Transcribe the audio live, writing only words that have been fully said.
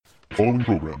following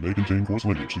program may contain coarse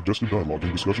language, suggestive dialogue,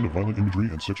 and discussion of violent imagery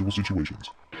and sexual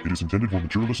situations. It is intended for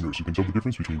mature listeners who can tell the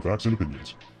difference between facts and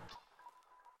opinions.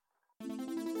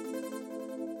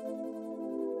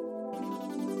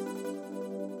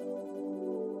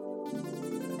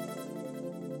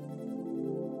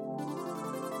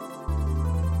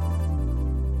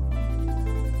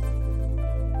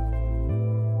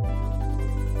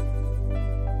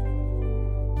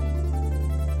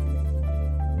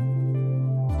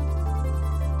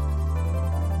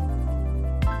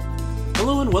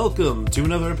 Welcome to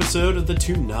another episode of the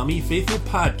Toonami Faithful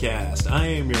Podcast. I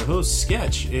am your host,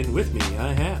 Sketch, and with me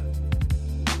I have...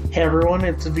 Hey everyone,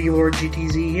 it's V-Lord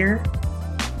GTZ here.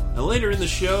 Now later in the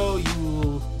show, you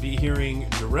will be hearing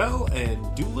Darrell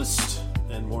and Duelist,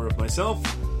 and more of myself,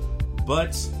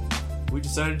 but we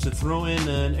decided to throw in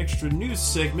an extra news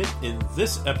segment in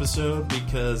this episode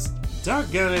because,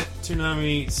 doggone it,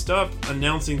 Toonami, stop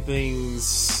announcing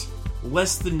things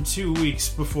less than 2 weeks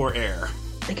before air.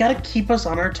 They gotta keep us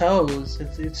on our toes.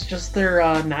 It's just their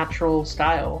natural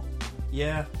style.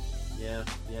 Yeah,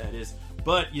 it is.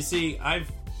 But you see,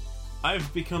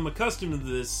 I've become accustomed to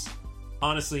this.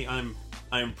 Honestly, I'm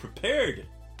prepared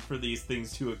for these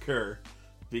things to occur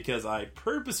because I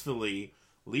purposefully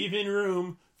leave in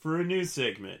room for a news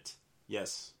segment.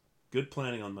 Yes, good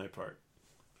planning on my part.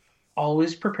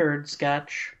 Always prepared,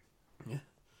 Sketch. Yeah,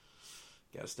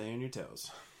 gotta stay on your toes.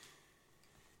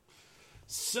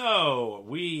 So,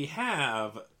 we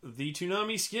have the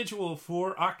Toonami schedule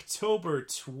for October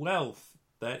 12th.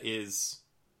 That is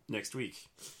next week.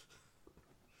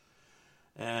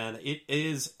 And it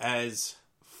is as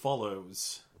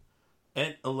follows.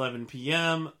 At 11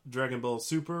 p.m., Dragon Ball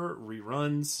Super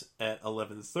reruns at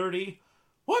 11:30.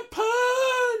 What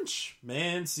Punch!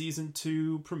 Man Season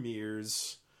 2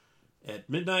 premieres. At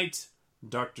midnight,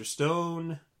 Dr.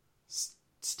 Stone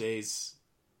stays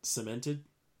cemented.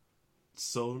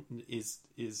 So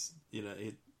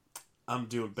I'm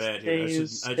doing bad here. I should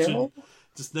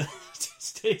just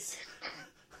stays.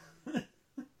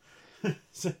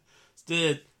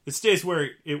 It stays where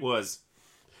it was.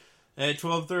 At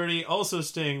 12:30, also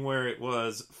staying where it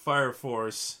was, Fire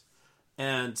Force,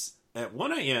 and at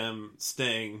 1 a.m.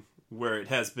 staying where it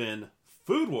has been,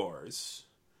 Food Wars.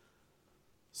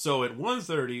 So at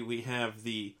 1:30 we have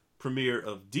the premiere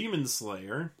of Demon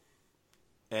Slayer.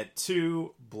 At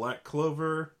 2, Black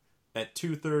Clover. At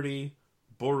 2:30,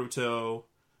 Boruto.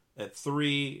 At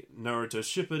 3, Naruto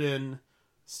Shippuden.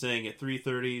 Staying at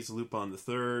 3:30's Lupin the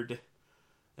Third.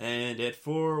 And at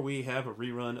 4, we have a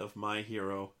rerun of My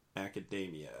Hero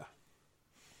Academia.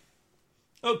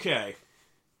 Okay.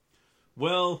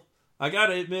 Well, I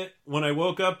gotta admit, when I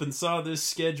woke up and saw this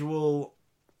schedule,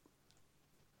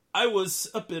 I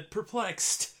was a bit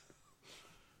perplexed.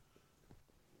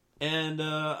 And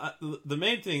the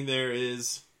main thing there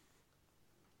is,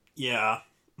 yeah,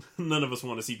 none of us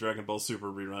want to see Dragon Ball Super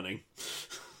rerunning.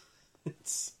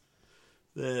 That's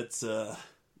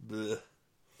bleh.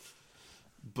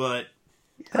 But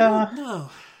I don't know.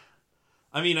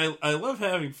 I mean, I love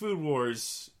having Food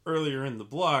Wars earlier in the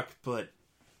block, but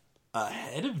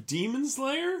ahead of Demon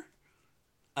Slayer,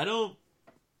 I don't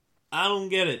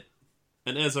get it.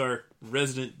 And as our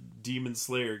resident Demon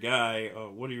Slayer guy,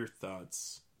 what are your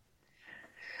thoughts?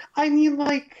 I mean,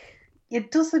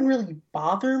 it doesn't really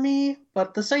bother me, but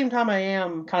at the same time I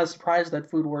am kind of surprised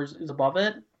that Food Wars is above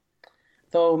it.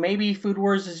 Though maybe Food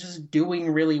Wars is just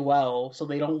doing really well, so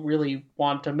they don't really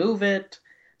want to move it,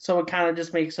 so it kind of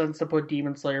just makes sense to put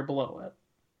Demon Slayer below it.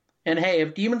 And hey,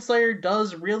 if Demon Slayer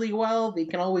does really well, they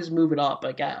can always move it up,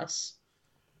 I guess.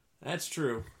 That's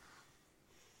true.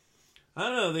 I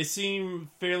don't know, they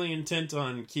seem fairly intent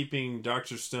on keeping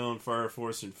Dr. Stone, Fire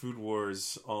Force, and Food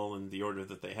Wars all in the order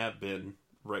that they have been,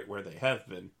 right where they have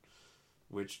been,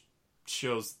 which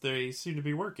shows they seem to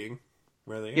be working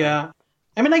where they are. Yeah.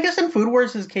 I mean, I guess in Food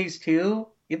Wars' case, too,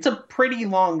 it's a pretty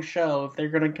long show if they're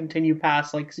going to continue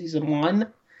past, season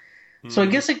 1. So I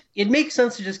guess it makes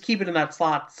sense to just keep it in that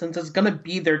slot, since it's going to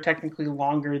be there technically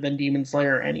longer than Demon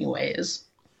Slayer anyways.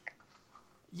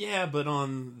 Yeah, but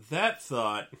on that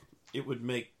thought, it would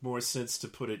make more sense to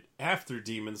put it after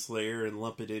Demon Slayer and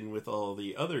lump it in with all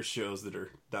the other shows that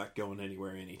are not going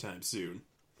anywhere anytime soon.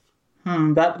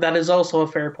 That is also a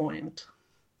fair point.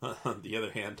 On the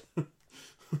other hand,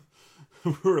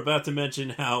 we're about to mention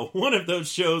how one of those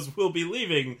shows will be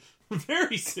leaving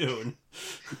very soon.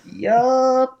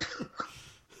 Yup.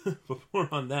 But more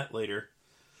on that later.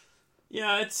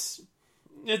 Yeah, it's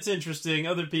interesting.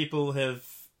 Other people have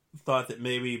thought that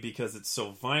maybe because it's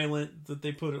so violent that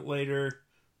they put it later,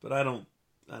 but I don't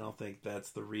think that's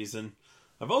the reason.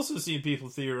 I've also seen people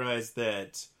theorize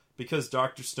that because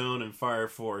Dr. Stone and Fire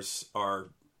Force are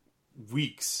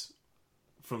weeks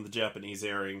from the Japanese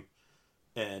airing,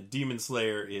 and Demon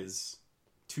Slayer is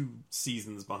 2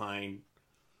 seasons behind,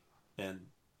 and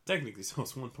technically so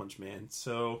is One Punch Man.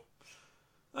 So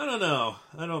I don't know.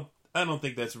 I don't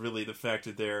think that's really the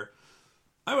factor there.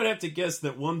 I would have to guess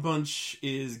that One Punch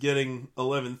is getting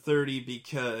 11:30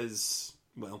 because,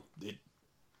 well, it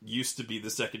used to be the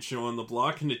second show on the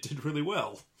block and it did really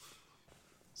well.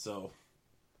 So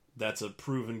that's a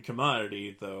proven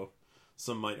commodity, though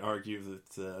some might argue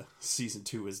that season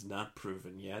 2 is not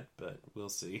proven yet, but we'll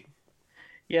see.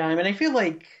 Yeah, I mean, I feel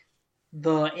like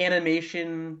the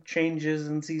animation changes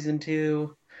in season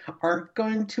 2 aren't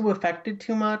going to affect it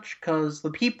too much, because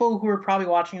the people who are probably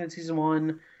watching it in season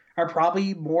 1 are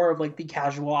probably more of like the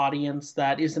casual audience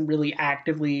that isn't really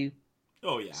actively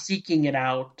seeking it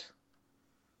out.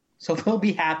 So they'll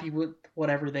be happy with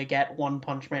whatever they get One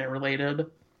Punch Man related.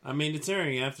 I mean, it's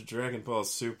airing after Dragon Ball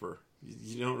Super.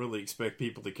 You don't really expect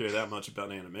people to care that much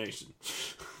about animation.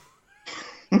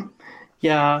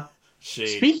 Yeah.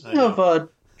 Shade. Speaking of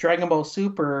Dragon Ball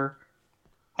Super,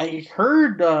 I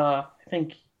heard, I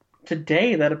think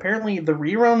today, that apparently the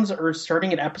reruns are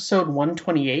starting at episode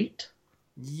 128.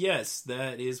 Yes,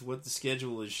 that is what the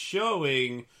schedule is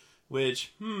showing,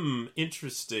 which,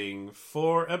 interesting.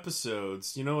 4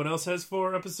 episodes. You know what else has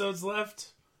 4 episodes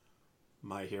left?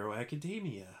 My Hero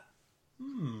Academia.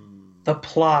 The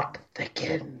plot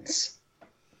thickens.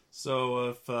 So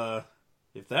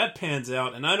if that pans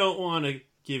out, and I don't want to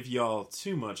give y'all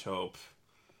too much hope,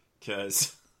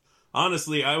 because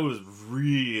honestly, I was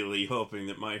really hoping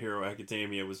that My Hero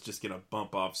Academia was just going to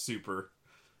bump off Super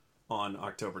on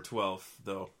October 12th,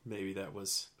 though maybe that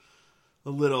was a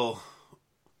little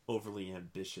overly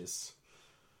ambitious.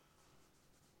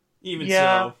 Even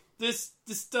so, this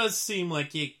does seem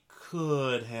like it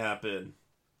could happen,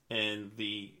 and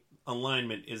the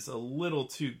alignment is a little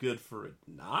too good for it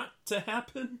not to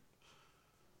happen.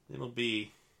 It'll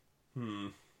be,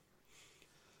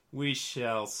 we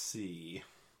shall see.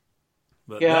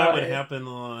 But that would happen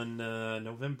on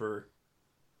November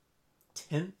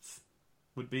 10th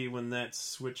would be when that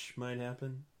switch might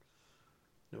happen.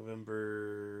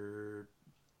 November,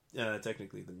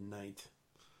 technically the 9th.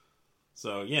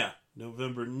 So yeah,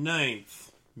 November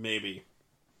 9th, maybe.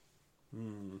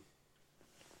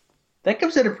 That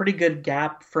gives it a pretty good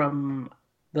gap from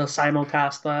the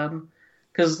simulcast then.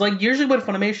 Because like usually what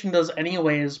Funimation does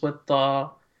anyways with the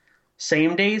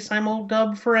same day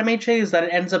simuldub for MHA is that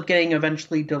it ends up getting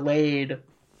eventually delayed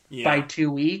by 2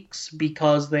 weeks,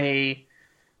 because the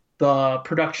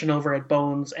production over at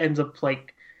Bones ends up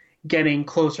like getting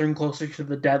closer and closer to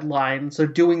the deadline. So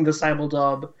doing the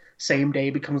simuldub same day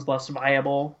becomes less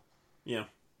viable. Yeah,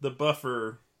 the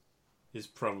buffer is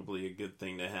probably a good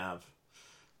thing to have.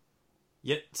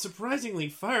 Yet, surprisingly,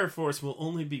 Fire Force will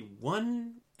only be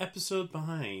 1 episode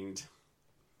behind.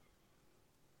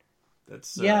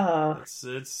 That's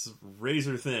it's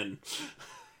razor thin.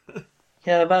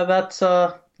 Yeah, that's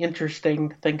interesting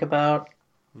to think about.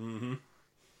 Mm-hmm.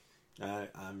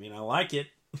 I mean, I like it.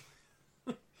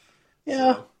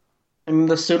 Yeah. So. I mean,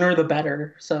 the sooner the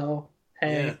better, so,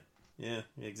 hey. Yeah,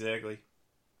 exactly.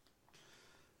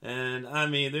 And, I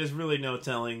mean, there's really no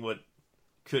telling what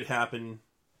could happen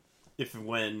if and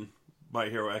when My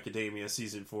Hero Academia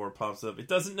Season 4 pops up. It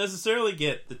doesn't necessarily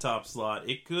get the top slot.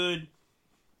 It could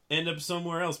end up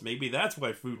somewhere else. Maybe that's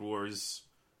why Food Wars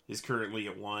is currently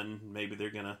at 1. Maybe they're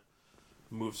going to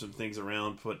move some things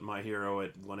around, put My Hero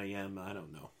at 1 a.m. I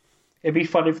don't know. It'd be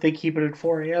fun if they keep it at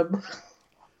 4 a.m.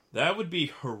 That would be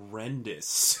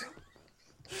horrendous.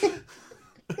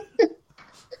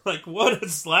 Like, what a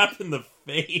slap in the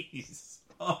face.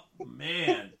 Oh,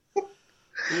 man.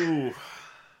 Ooh.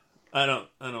 I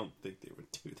don't think they would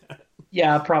do that.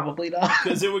 Yeah, probably not.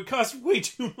 Because it would cost way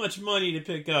too much money to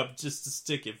pick up just to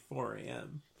stick at 4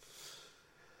 a.m.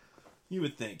 You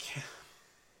would think.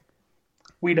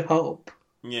 We'd hope.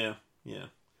 Yeah.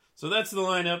 So that's the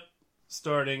lineup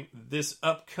starting this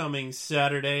upcoming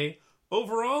Saturday.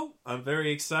 Overall, I'm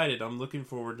very excited. I'm looking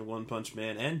forward to One Punch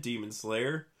Man and Demon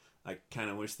Slayer. I kind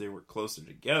of wish they were closer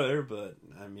together, but,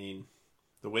 I mean,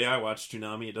 the way I watch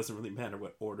Toonami, it doesn't really matter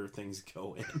what order things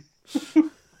go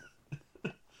in.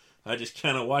 I just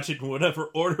kind of watch it in whatever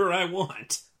order I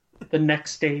want. The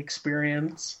next day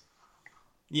experience.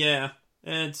 Yeah,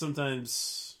 and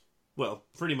sometimes, well,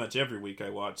 pretty much every week I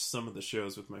watch some of the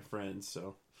shows with my friends,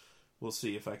 so we'll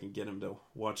see if I can get him to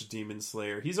watch Demon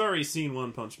Slayer. He's already seen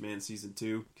One Punch Man Season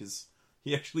 2, because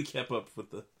he actually kept up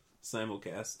with the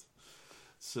simulcast.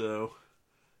 So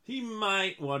he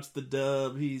might watch the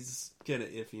dub. He's kind of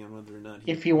iffy on whether or not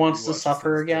if he wants to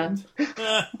suffer again.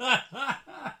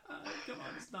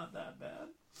 It's not that bad.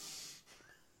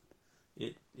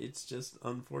 It's just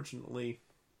unfortunately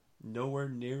nowhere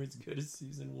near as good as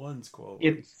season 1's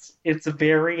quality. It's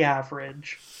very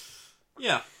average.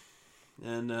 Yeah.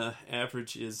 And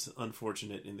average is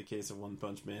unfortunate in the case of One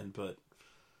Punch Man, but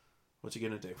what you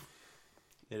gonna do?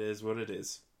 It is what it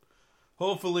is.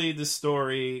 Hopefully the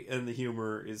story and the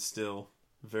humor is still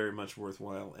very much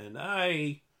worthwhile, and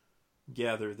I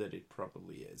gather that it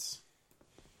probably is.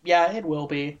 Yeah, it will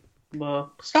be. The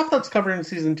stuff that's covered in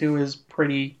season 2 is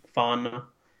pretty fun.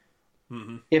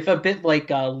 Mm-hmm. If a bit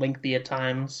lengthy at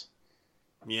times.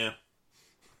 Yeah.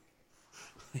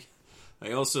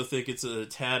 I also think it's a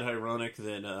tad ironic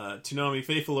that Toonami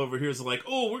Faithful over here is like,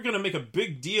 oh, we're going to make a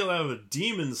big deal out of a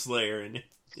Demon Slayer, and it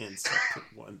ends up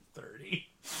at 130.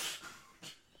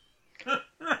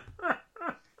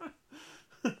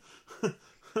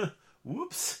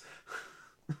 Whoops.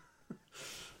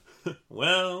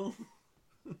 Well,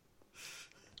 we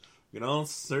can all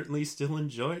certainly still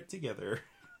enjoy it together.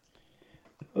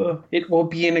 It will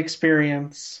be an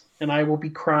experience, and I will be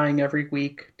crying every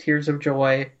week. Tears of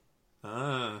joy.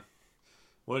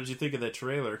 What did you think of that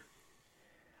trailer?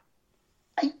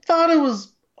 I thought it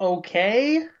was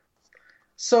okay.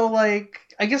 So, I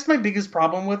guess my biggest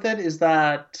problem with it is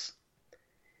that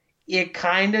it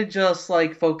kind of just,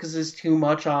 focuses too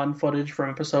much on footage from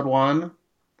episode 1,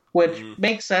 which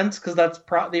makes sense, because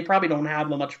they probably don't have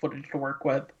that much footage to work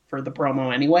with for the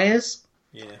promo anyways.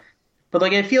 Yeah. But,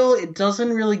 I feel it doesn't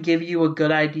really give you a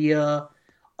good idea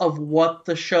of what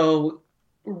the show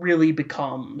really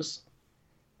becomes.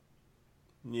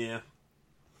 Yeah.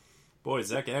 Boy,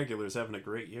 Zach Aguilar's having a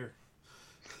great year.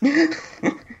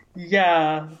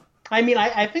 Yeah. I mean,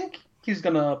 I think he's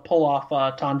going to pull off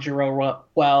Tanjiro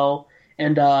well.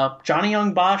 And Johnny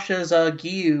Young Bosch's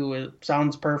Giyu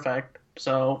sounds perfect.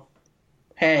 So,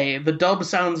 hey, the dub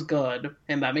sounds good,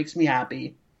 and that makes me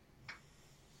happy.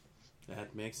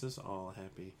 That makes us all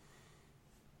happy.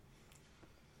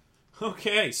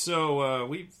 Okay, so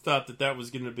we thought that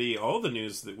was going to be all the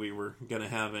news that we were going to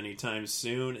have anytime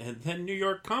soon, and then New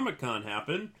York Comic Con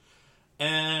happened,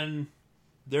 and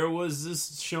there was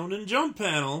this Shonen Jump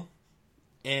panel,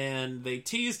 and they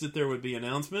teased that there would be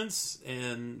announcements,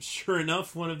 and sure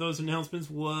enough, one of those announcements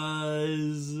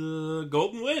was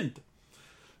Golden Wind.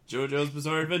 JoJo's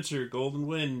Bizarre Adventure Golden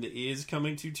Wind is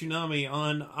coming to Toonami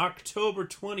on October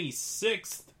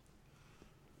 26th.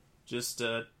 Just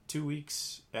 2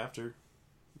 weeks after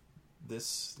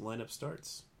this lineup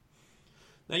starts.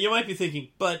 Now you might be thinking,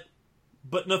 but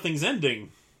nothing's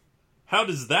ending. How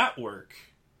does that work?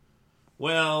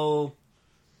 Well,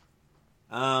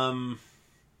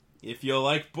 if you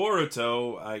like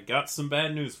Boruto, I got some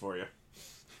bad news for you.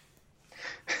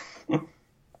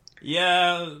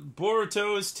 Yeah,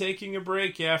 Boruto is taking a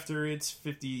break after its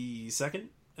 52nd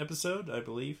episode, I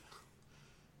believe.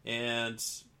 And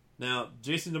now,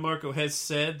 Jason DeMarco has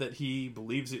said that he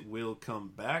believes it will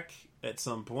come back at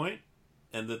some point,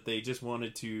 and that they just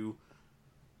wanted to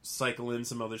cycle in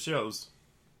some other shows.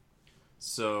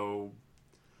 So,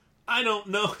 I don't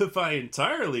know if I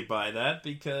entirely buy that,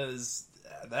 because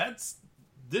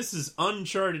this is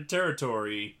uncharted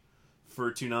territory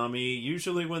for Toonami.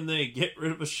 Usually when they get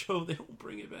rid of a show, they don't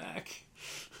bring it back.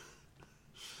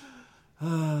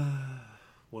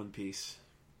 One Piece.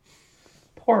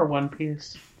 Poor One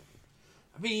Piece.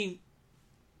 I mean,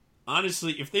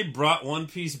 honestly, if they brought One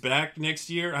Piece back next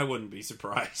year, I wouldn't be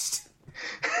surprised.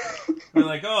 They're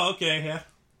like, oh, okay, yeah,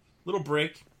 little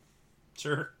break.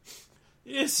 Sure.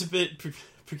 It's a bit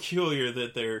peculiar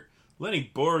that they're letting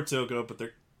Boruto go, but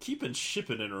they're keeping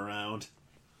shipping it around.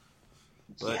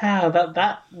 But yeah,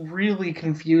 that really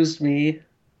confused me.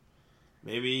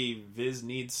 Maybe Viz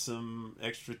needs some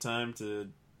extra time to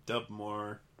dub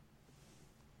more.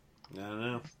 I don't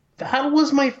know. That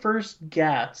was my first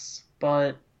guess,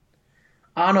 but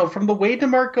I don't know. From the way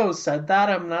DeMarco said that,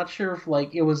 I'm not sure if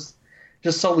it was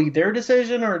just solely their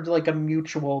decision or a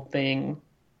mutual thing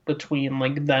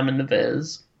between them and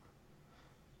Viz.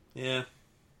 Yeah.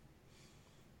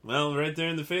 Well, right there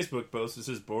in the Facebook post, it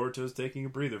says Boruto's taking a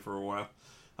breather for a while.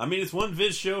 I mean, it's one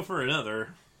Viz show for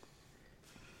another.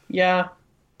 Yeah.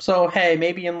 So, hey,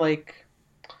 maybe in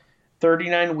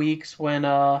 39 weeks when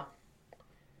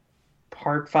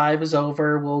Part 5 is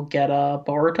over, we'll get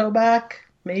Boruto back,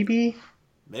 maybe?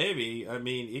 Maybe. I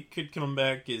mean, it could come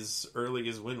back as early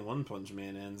as when One Punch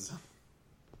Man ends.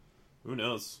 Who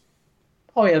knows?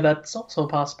 Oh, yeah, that's also a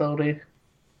possibility.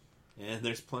 And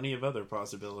there's plenty of other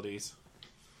possibilities.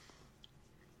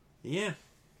 Yeah.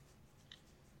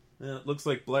 It looks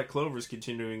like Black Clover's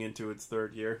continuing into its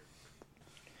third year.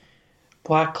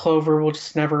 Black Clover will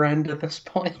just never end at this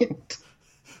point.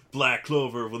 Black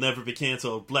Clover will never be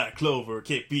canceled. Black Clover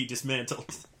can't be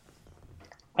dismantled.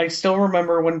 I still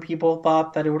remember when people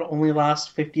thought that it would only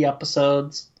last 50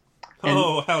 episodes. And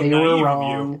Oh, how they naive were of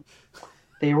wrong. you.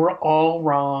 They were all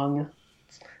wrong.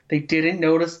 They didn't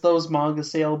notice those manga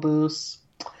sale boosts.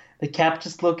 They kept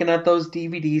just looking at those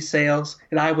DVD sales,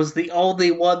 and I was the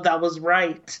only one that was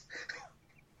right.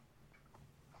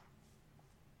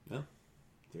 Well,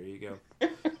 there you go.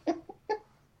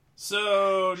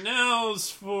 So, now's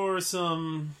for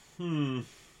some, not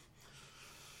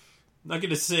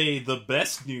gonna say the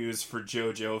best news for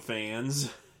JoJo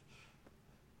fans.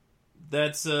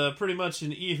 That's pretty much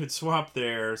an even swap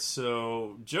there.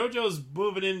 So, JoJo's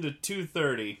moving into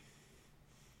 230.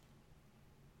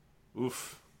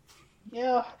 Oof.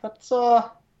 Yeah, that's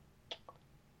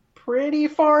pretty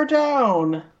far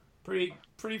down. Pretty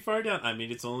far down. I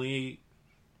mean, it's only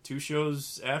 2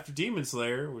 shows after Demon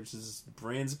Slayer, which is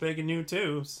brand spanking new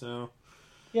too. So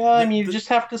Yeah, I mean, you just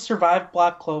have to survive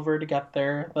Black Clover to get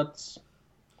there. That's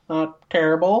not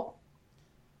terrible.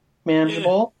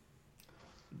 Manageable.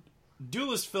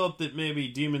 Duelist felt that maybe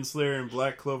Demon Slayer and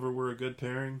Black Clover were a good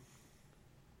pairing.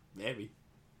 Maybe.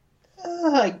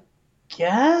 I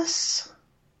guess.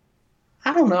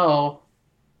 I don't know.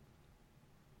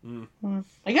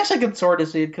 I guess I could sort of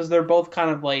see it because they're both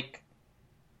kind of like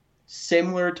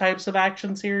similar types of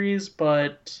action series,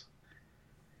 but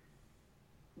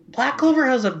Black Clover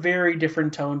has a very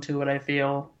different tone to it, I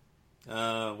feel.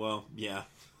 Well, yeah.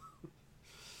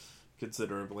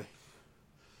 Considerably.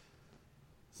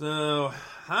 So,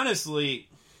 honestly,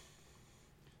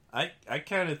 I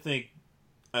kind of think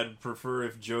I'd prefer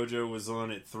if JoJo was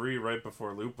on at 3 right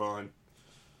before Lupin.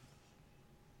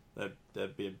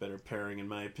 That'd be a better pairing in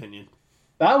my opinion.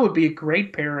 That would be a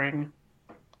great pairing.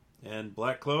 And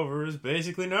Black Clover is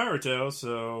basically Naruto,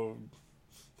 so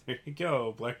there you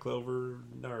go. Black Clover,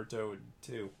 Naruto, and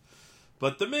 2.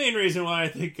 But the main reason why I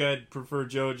think I'd prefer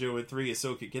JoJo at 3 is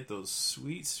so it could get those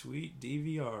sweet, sweet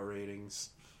DVR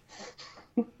ratings.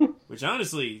 Which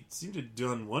honestly seemed to have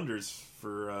done wonders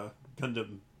for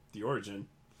Gundam The Origin.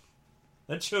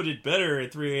 That show did better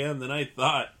at 3 a.m. than I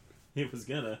thought it was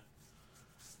gonna.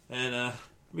 And let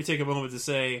me take a moment to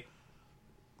say,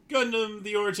 Gundam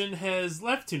The Origin has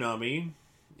left Toonami,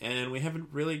 and we haven't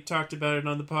really talked about it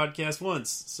on the podcast once,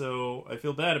 so I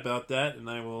feel bad about that, and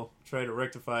I will try to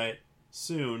rectify it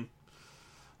soon.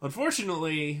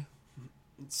 Unfortunately,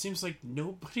 it seems like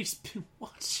nobody's been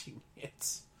watching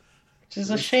it. Which is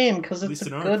a shame, because it's a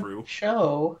good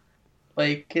show.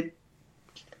 Like,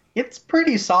 it's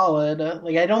pretty solid.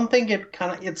 Like, I don't think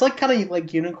it's like kind of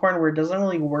like Unicorn, where it doesn't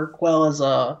really work well as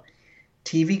a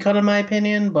TV cut, in my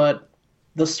opinion, but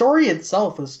the story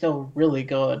itself is still really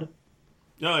good.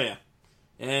 Oh, yeah.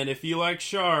 And if you like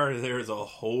Char, there's a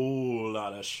whole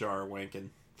lot of Char wanking.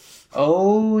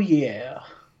 Oh, yeah.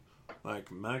 Like,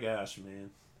 my gosh, man.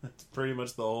 That's pretty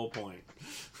much the whole point.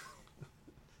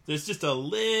 There's just a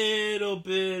little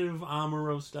bit of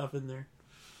Amuro stuff in there.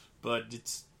 But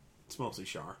it's mostly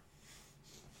Char.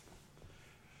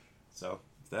 So,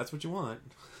 if that's what you want,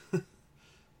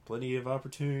 plenty of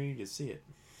opportunity to see it.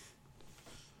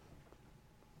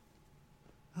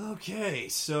 Okay,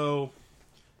 so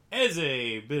as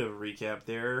a bit of a recap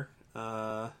there,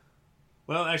 well,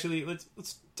 actually, let's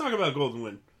talk about Golden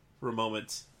Wind for a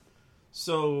moment.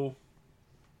 So,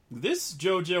 this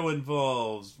JoJo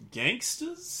involves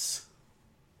gangsters?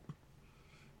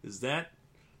 Is that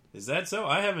so?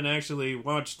 I haven't actually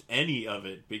watched any of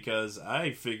it because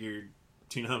I figured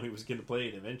Toonami was going to play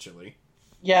it eventually.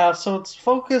 Yeah, so it's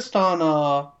focused on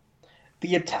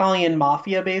the Italian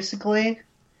mafia, basically.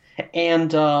 And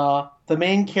the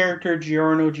main character,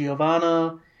 Giorno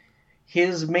Giovanna,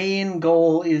 his main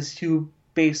goal is to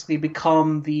basically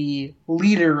become the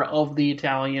leader of the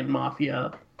Italian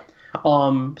mafia.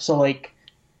 So like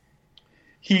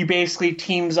he basically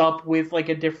teams up with like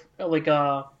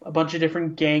a bunch of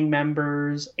different gang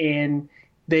members, and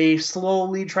they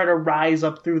slowly try to rise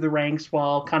up through the ranks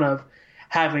while kind of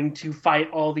having to fight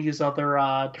all these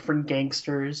other different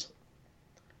gangsters.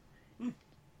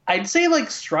 I'd say,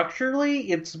 like,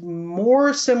 structurally, it's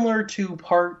more similar to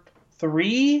Part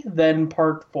 3 than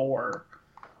Part 4.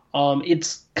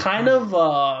 It's kind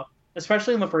of,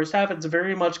 especially in the first half, it's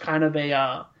very much kind of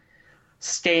a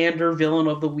stand or villain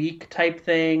of the week type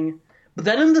thing. But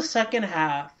then in the second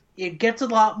half, it gets a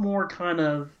lot more kind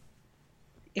of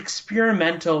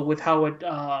experimental with how it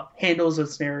handles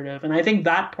its narrative. And I think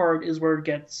that part is where it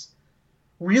gets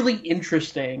really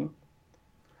interesting.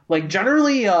 Like,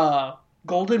 generally,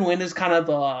 Golden Wind is kind of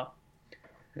a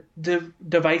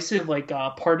divisive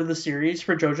part of the series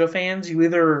for JoJo fans. You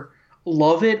either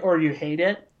love it or you hate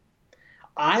it.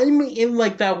 I'm in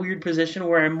like that weird position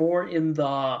where I'm more in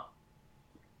the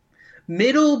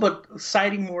middle, but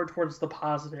siding more towards the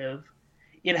positive.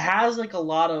 It has like a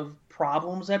lot of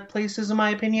problems at places, in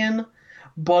my opinion,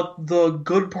 but the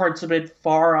good parts of it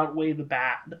far outweigh the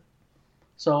bad.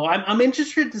 So I'm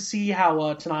interested to see how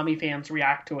Tanami fans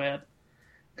react to it,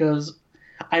 because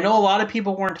I know a lot of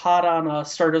people weren't hot on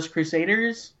Stardust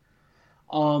Crusaders.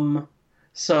 Um,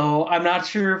 so I'm not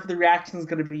sure if the reaction is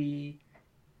going to be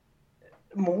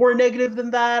more negative than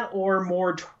that or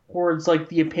more towards like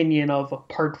the opinion of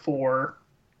Part Four.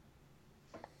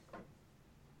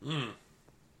 Hmm.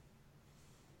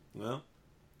 Well,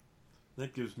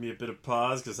 that gives me a bit of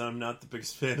pause because I'm not the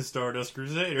biggest fan of Stardust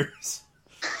Crusaders.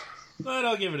 But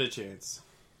I'll give it a chance.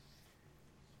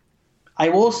 I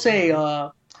will say,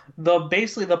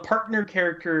 the partner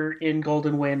character in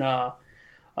Golden Wind,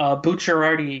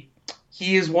 Bucciarati,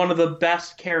 he is one of the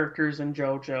best characters in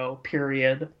JoJo.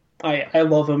 Period. I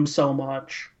love him so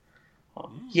much.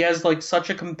 He has like such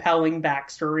a compelling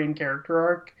backstory and character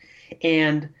arc,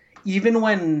 and even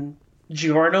when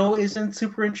Giorno isn't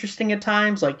super interesting at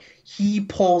times, like he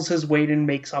pulls his weight and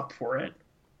makes up for it,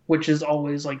 which is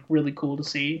always like really cool to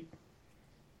see.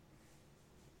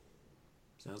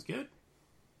 Sounds good.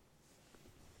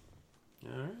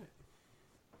 Alright.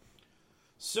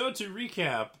 So to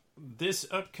recap, this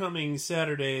upcoming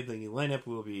Saturday, the lineup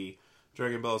will be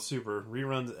Dragon Ball Super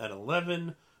reruns at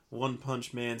 11, One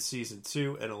Punch Man Season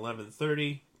 2 at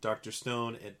 11:30, Dr.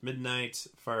 Stone at midnight,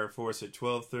 Fire Force at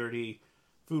 12:30,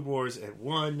 Food Wars at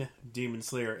 1, Demon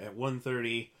Slayer at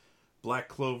 1:30, Black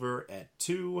Clover at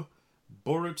 2,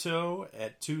 Boruto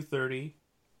at 2:30,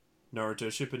 Naruto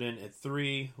Shippuden at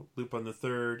 3, Lupin the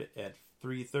Third at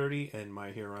 3:30, and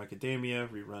My Hero Academia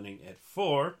rerunning at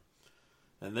 4.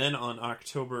 And then on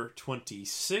October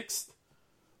 26th,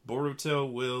 Boruto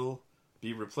will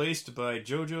be replaced by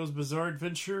JoJo's Bizarre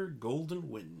Adventure Golden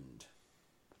Wind.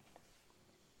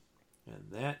 And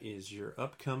that is your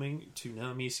upcoming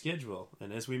Toonami schedule.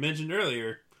 And as we mentioned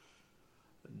earlier,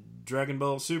 Dragon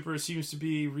Ball Super seems to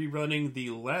be rerunning the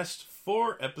last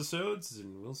 4 episodes,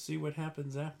 and we'll see what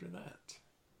happens after that.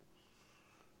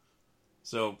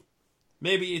 So,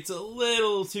 maybe it's a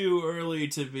little too early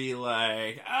to be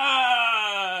like,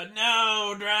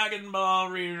 no, Dragon Ball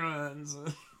reruns.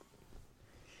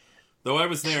 Though I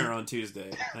was there on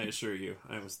Tuesday, I assure you,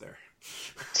 I was there.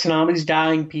 Tanami's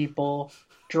dying, people.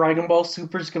 Dragon Ball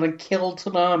Super's gonna kill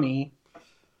Tanami.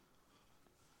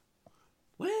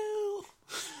 Well...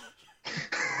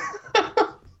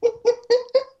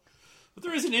 But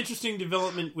there is an interesting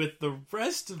development with the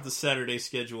rest of the Saturday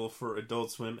schedule for Adult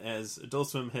Swim, as Adult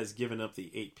Swim has given up the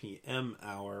 8 p.m.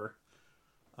 hour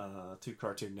to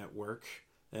Cartoon Network.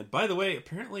 And by the way,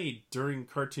 apparently during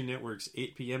Cartoon Network's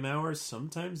 8 p.m. hours,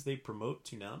 sometimes they promote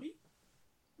Toonami.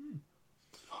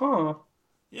 Huh.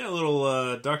 Yeah, a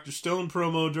little Dr. Stone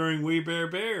promo during We Bear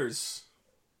Bears.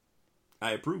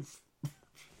 I approve.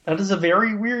 That is a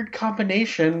very weird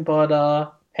combination,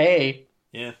 but hey.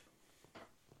 Yeah.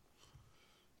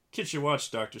 Kids should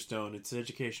watch Dr. Stone. It's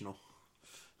educational.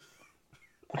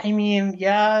 I mean,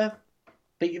 yeah,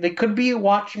 they could be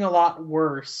watching a lot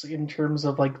worse in terms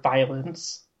of like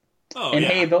violence. Oh, and yeah.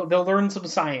 hey, they'll learn some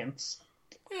science.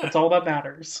 Yeah. That's all that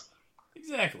matters.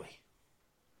 Exactly.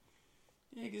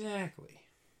 Exactly.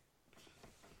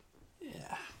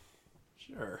 Yeah.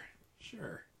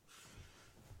 Sure.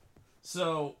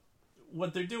 So,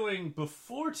 what they're doing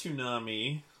before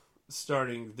Toonami,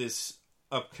 starting this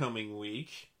upcoming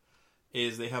week,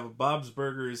 is they have a Bob's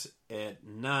Burgers at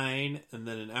 9, and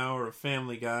then an hour of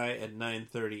Family Guy at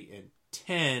 9:30 and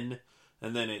 10,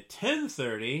 and then at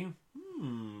 10:30,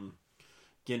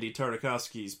 Gendy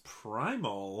Tartakovsky's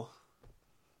Primal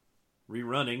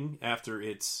rerunning after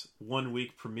its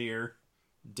 1-week premiere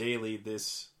daily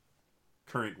this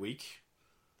current week.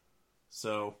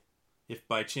 So, if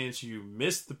by chance you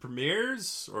missed the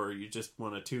premieres, or you just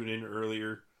want to tune in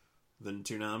earlier than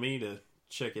Toonami to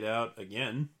check it out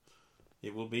again,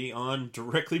 it will be on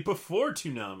directly before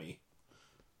Toonami.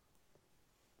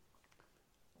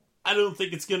 I don't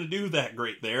think it's going to do that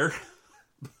great there.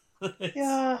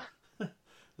 Yeah.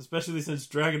 Especially since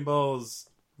Dragon Ball's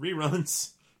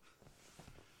reruns.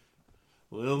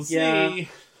 We'll see. Yeah.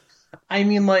 I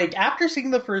mean, like, after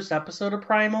seeing the first episode of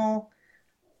Primal,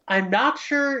 I'm not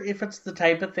sure if it's the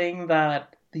type of thing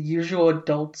that the usual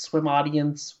Adult Swim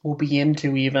audience will be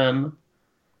into, even.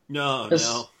 No.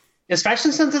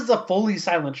 Especially since it's a fully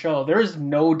silent show. There is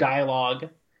no dialogue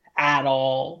at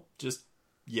all. Just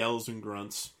yells and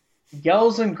grunts.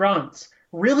 Yells and grunts.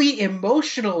 Really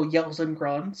emotional yells and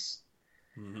grunts.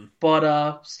 Mm-hmm.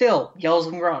 But still, yells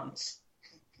and grunts.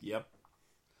 Yep.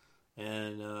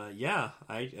 And yeah,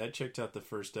 I checked out the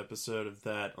first episode of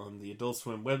that on the Adult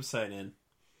Swim website, and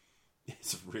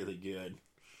it's really good.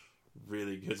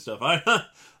 Really good stuff. I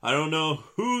don't know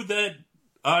who that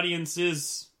audience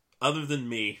is other than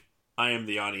me. I am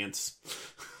the audience.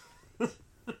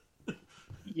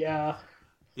 Yeah.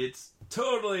 It's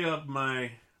totally up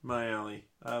my alley.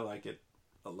 I like it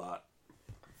a lot.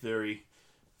 Very,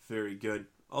 very good.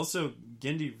 Also,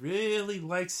 Gendy really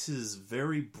likes his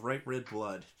very bright red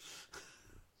blood.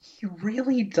 He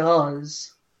really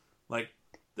does. Like,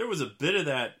 there was a bit of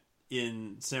that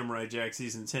in Samurai Jack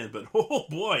Season 10, but oh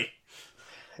boy.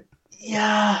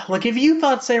 Yeah, like if you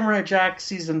thought Samurai Jack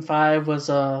Season 5 was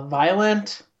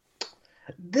violent,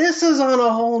 this is on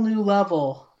a whole new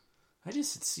level. I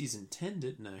just said Season 10,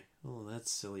 didn't I? Oh,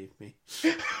 that's silly of me.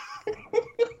 It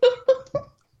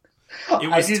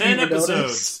was 10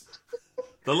 episodes.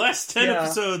 The last 10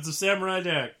 episodes of Samurai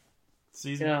Jack.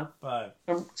 Season 5.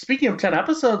 Speaking of 10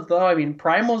 episodes, though, I mean,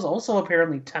 Primal's also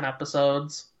apparently 10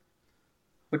 episodes,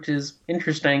 which is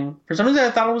interesting. For some reason, I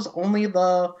thought it was only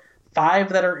the 5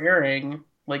 that are airing,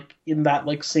 like, in that,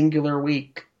 like, singular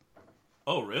week.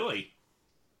 Oh, really?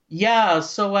 Yeah,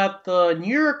 so at the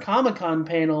New York Comic-Con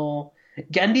panel,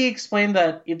 Gendy explained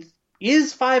that it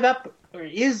is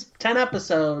 10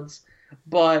 episodes,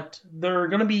 but they're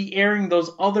going to be airing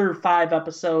those other 5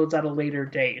 episodes at a later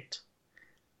date.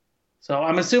 So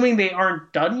I'm assuming they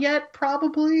aren't done yet,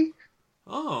 probably?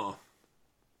 Oh.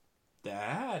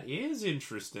 That is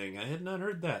interesting. I had not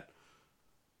heard that.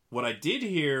 What I did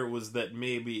hear was that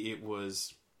maybe it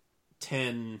was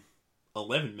 10,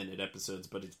 11-minute episodes,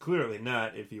 but it's clearly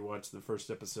not if you watch the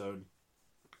first episode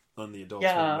on the Adult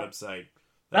Swim website.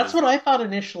 That's what I thought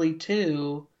initially,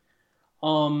 too.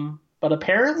 But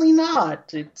apparently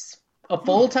not. It's a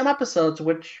full 10 episodes,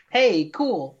 which, hey,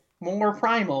 cool. More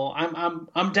Primal.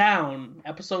 I'm down.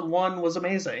 Episode 1 was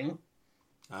amazing.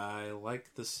 I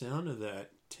like the sound of that.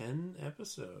 10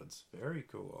 episodes. Very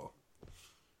cool.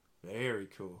 Very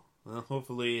cool. Well,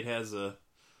 hopefully it has a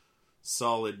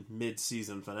solid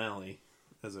mid-season finale,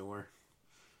 as it were.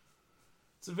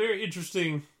 It's a very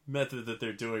interesting method that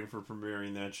they're doing for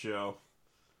premiering that show.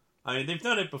 I mean, they've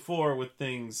done it before with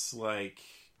things like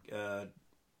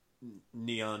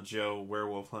Neon Joe,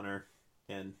 Werewolf Hunter,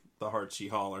 and The Heart-She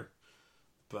Holler.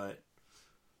 But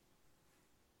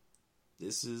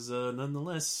this is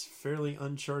nonetheless fairly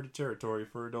uncharted territory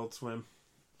for Adult Swim.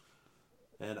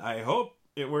 And I hope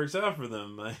it works out for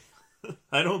them.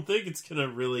 I don't think it's going to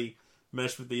really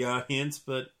mesh with the audience,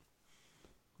 but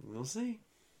we'll see.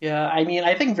 Yeah, I mean,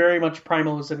 I think very much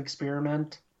Primal is an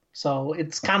experiment. So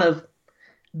it's kind of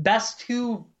best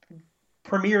to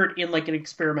premiere it in like an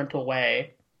experimental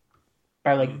way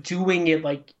by like doing it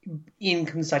like in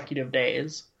consecutive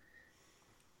days.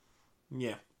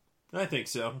 Yeah, I think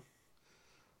so.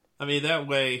 I mean, that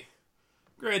way,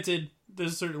 granted, there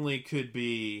certainly could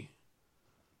be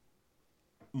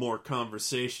more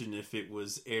conversation if it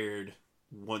was aired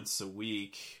once a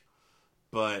week,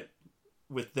 but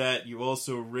with that, you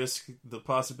also risk the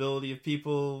possibility of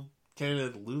people kind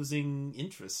of losing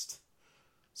interest.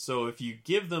 So if you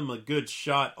give them a good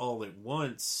shot all at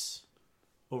once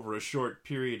over a short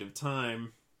period of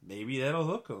time, maybe that'll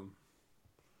hook them.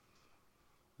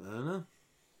 I don't know.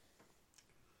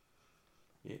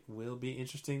 It will be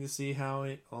interesting to see how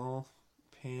it all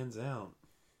pans out.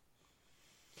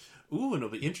 Ooh, and it'll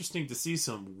be interesting to see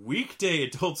some weekday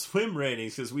Adult Swim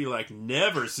ratings, because we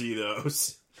never see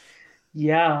those.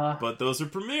 Yeah. But those are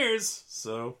premieres,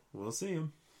 so we'll see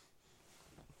them.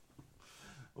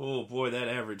 Oh boy, that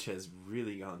average has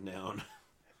really gone down.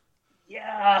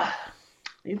 Yeah.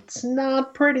 It's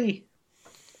not pretty.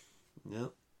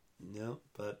 Nope,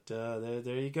 but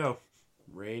there you go.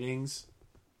 Ratings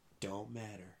don't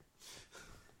matter.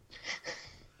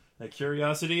 A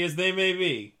curiosity as they may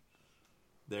be,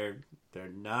 they're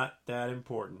not that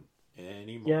important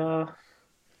anymore. Yeah.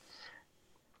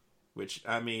 Which,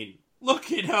 I mean,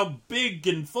 look at how big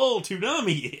and full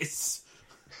Toonami is.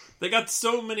 They got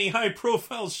so many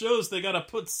high-profile shows, they gotta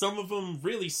put some of them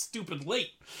really stupid late.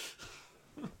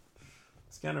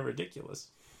 It's kind of ridiculous.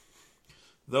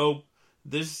 Though,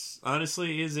 this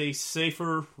honestly is a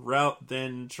safer route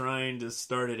than trying to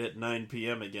start it at 9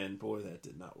 p.m. again. Boy, that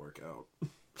did not work out.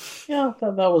 Yeah,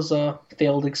 that was a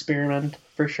failed experiment,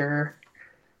 for sure.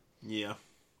 Yeah.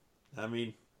 I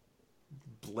mean,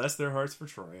 bless their hearts for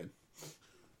trying.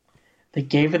 They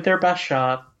gave it their best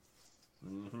shot.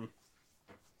 Mm-hmm.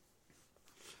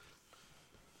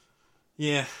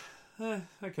 Yeah, I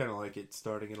kind of like it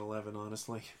starting at 11,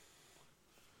 honestly.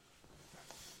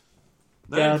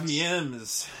 9 p.m.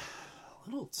 is a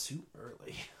little too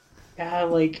early. Yeah,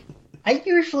 like, I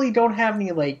usually don't have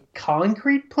any, like,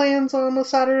 concrete plans on a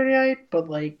Saturday night, but,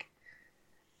 like,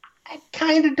 I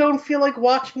kind of don't feel like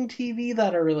watching TV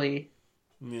that early.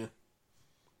 Yeah.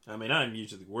 I mean, I'm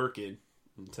usually working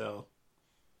until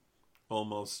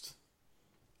almost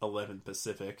 11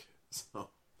 Pacific, so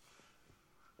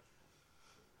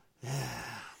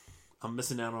I'm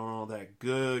missing out on all that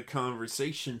good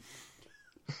conversation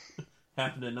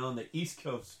happening on the East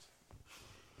Coast.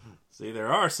 See,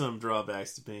 there are some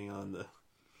drawbacks to being on the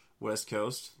West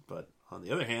Coast, but on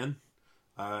the other hand,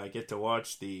 I get to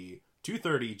watch the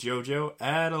 2:30 JoJo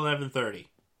at 11:30.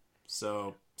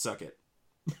 So, suck it.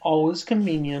 Always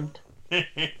convenient.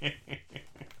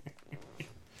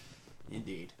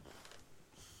 Indeed.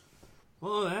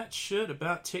 Well, that should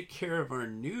about take care of our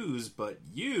news, but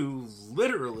you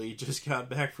literally just got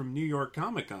back from New York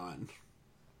Comic Con.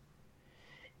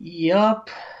 Yup.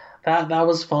 That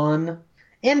was fun.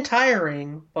 And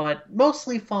tiring, but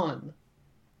mostly fun.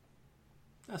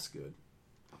 That's good.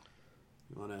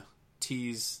 You want to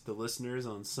tease the listeners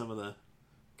on some of the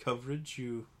coverage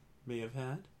you may have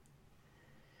had?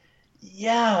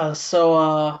 Yeah,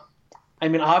 so, I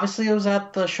mean, obviously I was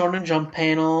at the Shonen Jump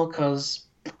panel, because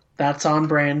that's on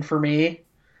brand for me.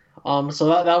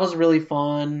 So that was really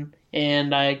fun,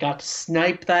 and I got to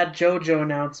snipe that JoJo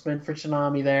announcement for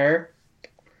Tsunami there.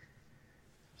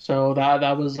 So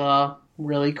that was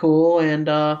really cool, and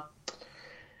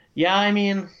yeah, I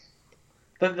mean,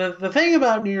 the thing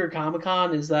about New York Comic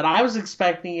Con is that I was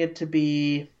expecting it to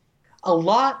be a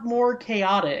lot more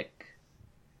chaotic.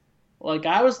 Like,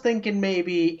 I was thinking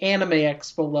maybe Anime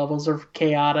Expo levels are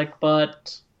chaotic,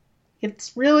 but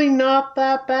it's really not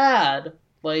that bad.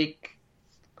 Like,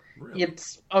 Really?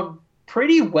 it's a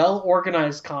pretty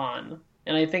well-organized con,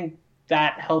 and I think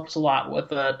that helps a lot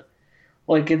with it.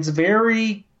 Like, it's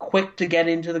very quick to get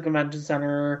into the convention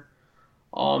center,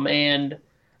 and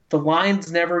the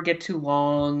lines never get too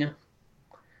long.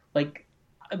 Like,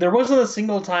 there wasn't a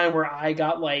single time where I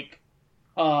got, like,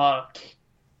 I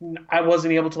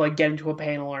wasn't able to, like, get into a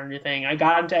panel or anything. I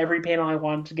got into every panel I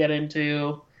wanted to get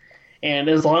into, and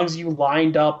as long as you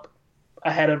lined up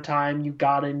ahead of time, you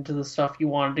got into the stuff you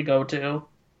wanted to go to.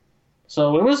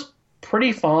 So it was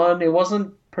pretty fun. It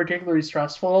wasn't particularly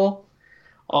stressful.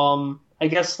 I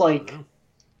guess, like,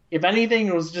 if anything,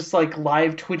 it was just, like,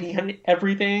 live tweeting and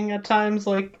everything at times,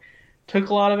 like, took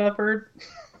a lot of effort.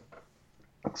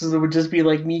 Because it would just be,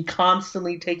 like, me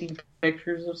constantly taking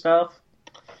pictures of stuff.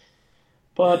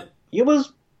 But it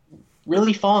was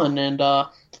really fun, and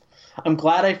I'm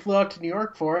glad I flew out to New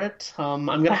York for it. I'm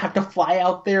going to have to fly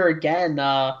out there again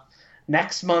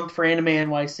next month for Anime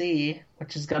NYC,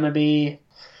 which is going to be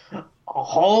a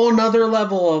whole nother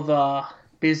level of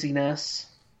busyness.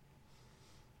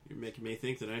 You're making me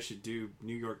think that I should do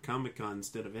New York Comic Con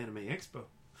instead of Anime Expo.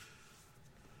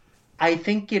 I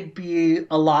think it'd be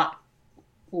a lot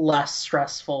less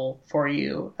stressful for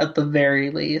you, at the very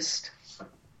least.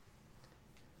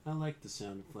 I like the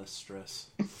sound of less stress.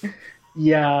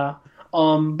 Yeah.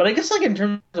 But I guess, like, in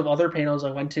terms of other panels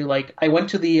I went to, like, I went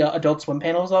to the Adult Swim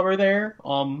panels that were there.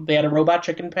 They had a Robot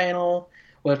Chicken panel,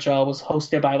 which was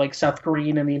hosted by, like, Seth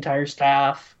Green and the entire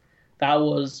staff. That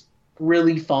was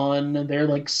really fun. They're,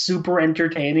 like, super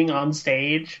entertaining on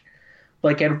stage.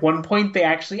 Like, at one point, they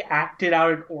actually acted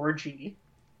out an orgy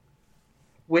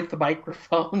with the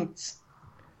microphones.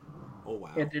 Oh,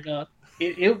 wow. And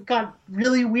it got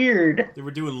really weird. They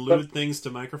were doing lewd things to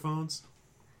microphones?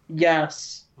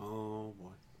 Yes. Oh,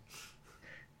 boy.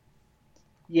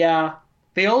 Yeah.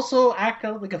 They also act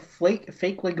out like a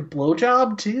fake like,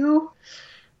 blowjob, too.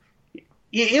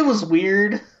 It was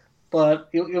weird, but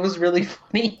it was really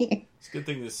funny. It's a good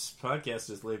thing this podcast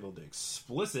is labeled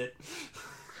explicit.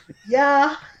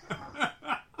 Yeah.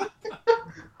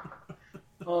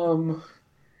 And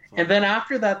then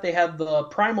after that, they had the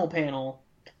Primal panel,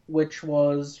 which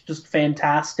was just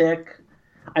fantastic.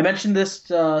 I mentioned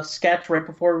this sketch right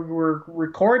before we were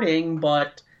recording,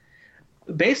 but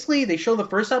basically they show the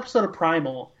first episode of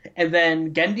Primal, and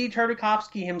then Gendy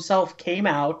Tartakovsky himself came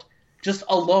out just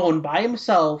alone by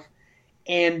himself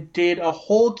and did a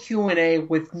whole Q&A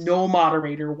with no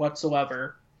moderator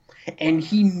whatsoever. And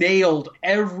he nailed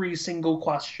every single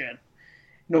question.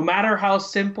 No matter how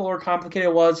simple or complicated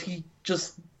it was, he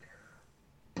just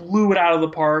blew it out of the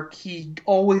park. He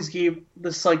always gave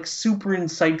this, like, super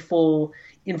insightful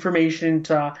information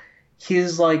to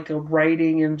his, like,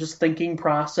 writing and just thinking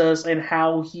process and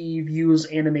how he views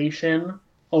animation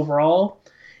overall.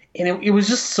 And it was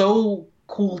just so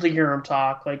cool to hear him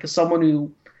talk. Like, as someone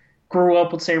who grew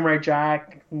up with Samurai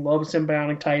Jack, loves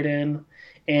Symbionic Titan,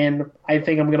 and I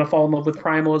think I'm going to fall in love with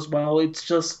Primal as well. It's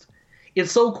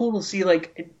so cool to see,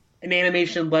 like, an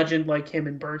animation legend like him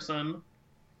in person.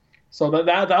 So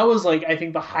that was like I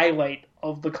think the highlight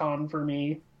of the con for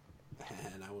me.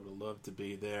 Man, I would have loved to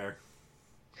be there.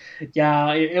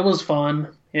 Yeah, it was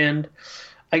fun, and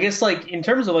I guess like in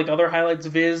terms of like other highlights,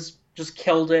 Viz just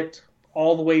killed it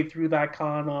all the way through that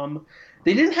con.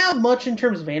 They didn't have much in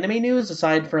terms of anime news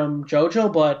aside from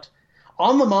JoJo, but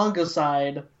on the manga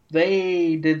side,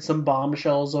 they did some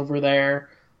bombshells over there.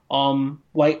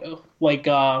 Like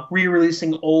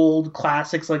re-releasing old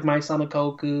classics like My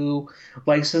Koku,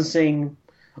 licensing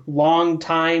long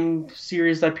time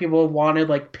series that people have wanted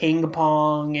like Ping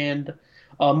Pong and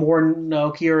more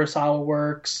Naoki Urasawa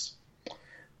works.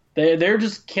 They're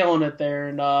just killing it there,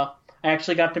 and I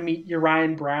actually got to meet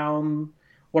Urian Brown,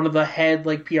 one of the head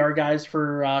like PR guys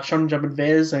for Shonen Jump and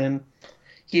Viz, and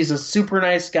he's a super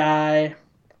nice guy,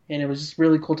 and it was just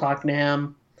really cool talking to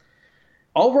him.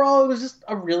 Overall, it was just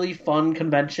a really fun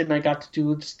convention. I got to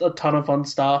do just a ton of fun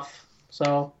stuff,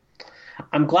 so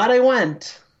I'm glad I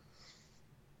went.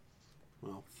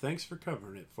 Well, thanks for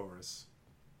covering it for us.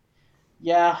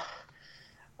 Yeah,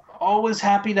 always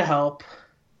happy to help.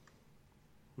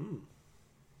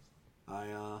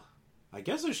 I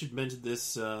guess I should mention this.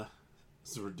 So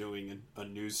we're doing a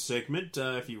news segment.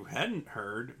 If you hadn't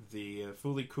heard, the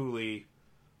Fooly Cooly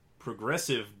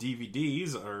progressive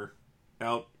DVDs are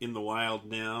out in the wild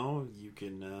now. You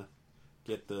can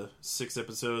get the 6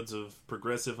 episodes of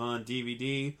Progressive on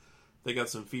DVD. They got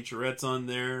some featurettes on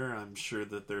there. I'm sure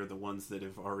that they're the ones that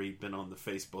have already been on the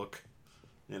Facebook.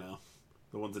 You know,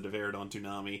 the ones that have aired on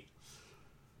Toonami.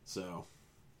 So,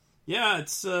 yeah,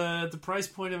 it's at the price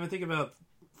point of I think about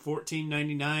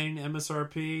 $14.99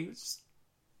 MSRP. It's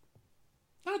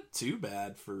not too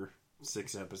bad for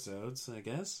 6 episodes, I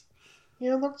guess.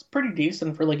 Yeah, that's pretty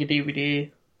decent for like a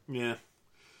DVD. Yeah.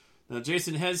 Now,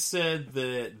 Jason has said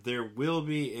that there will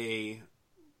be a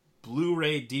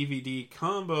Blu-ray DVD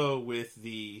combo with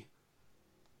the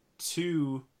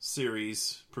 2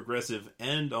 series, Progressive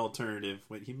and Alternative.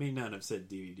 Wait, he may not have said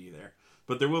DVD there.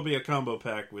 But there will be a combo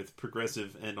pack with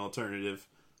Progressive and Alternative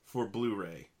for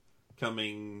Blu-ray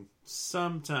coming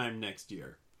sometime next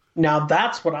year. Now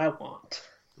that's what I want.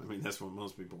 I mean, that's what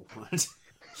most people want.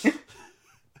 I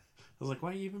was like,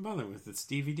 why are you even bothering with this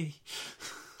DVD?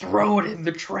 Throw it in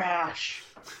the trash.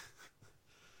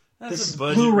 That's this a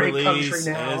budget Blu-ray release,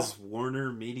 country now. as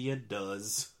Warner Media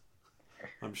does.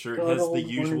 I'm sure it Good has the old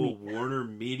usual Warner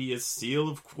Media seal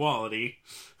of quality.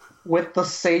 With the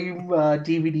same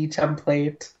DVD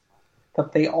template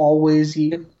that they always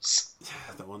use.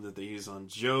 The one that they use on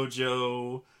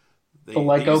JoJo. The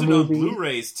Lego use it movie. on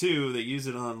Blu-rays too. They use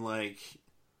it on like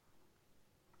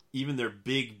even their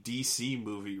big DC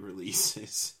movie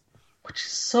releases. Which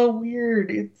is so weird.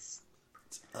 It's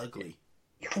ugly.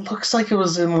 It looks like it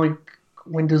was in like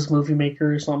Windows Movie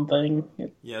Maker or something.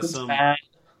 It's bad.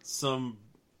 Some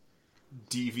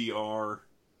DVR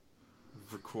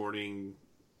recording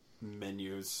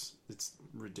menus. It's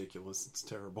ridiculous. It's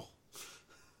terrible.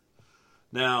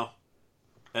 Now,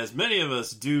 as many of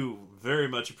us do very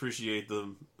much appreciate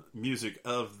the music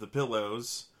of the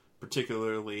Pillows,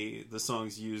 particularly the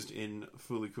songs used in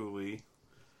Fooly Cooly,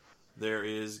 there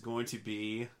is going to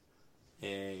be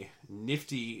a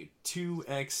nifty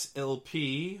 2X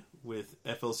LP with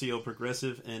FLCL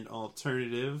Progressive and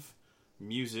Alternative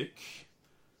music,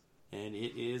 and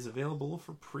it is available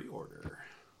for pre-order.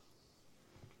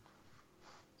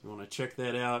 If you want to check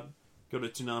that out, go to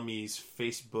Toonami's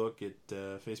Facebook at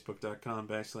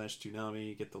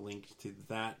facebook.com/Toonami. Get the link to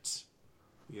that.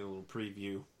 You get a little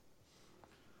preview.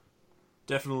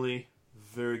 Definitely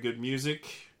very good music.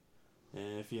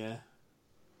 And if you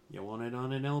want it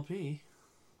on an LP,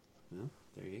 well,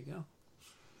 there you go.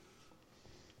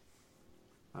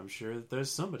 I'm sure that there's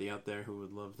somebody out there who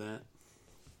would love that.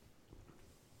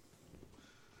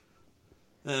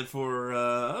 And for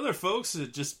other folks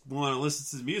that just want to listen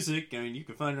to the music, I mean, you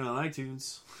can find it on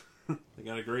iTunes. They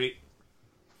got a great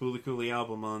Fooly Cooly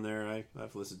album on there.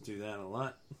 I've listened to that a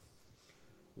lot.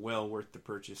 Well worth the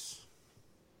purchase.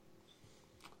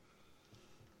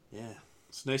 Yeah.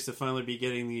 It's nice to finally be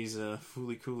getting these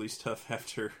Fooly Cooly stuff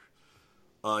after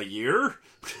a year.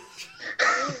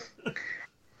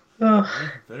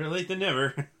 Better late than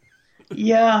never.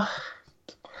 Yeah.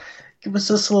 Give us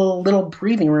this little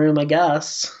breathing room, I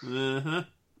guess. Uh-huh.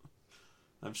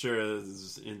 I'm sure this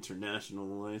is international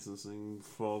licensing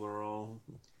folderol.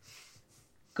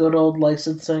 Good old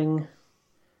licensing.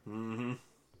 Mm-hmm.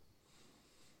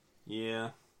 Yeah.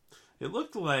 It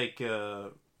looked like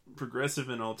Progressive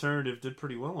and Alternative did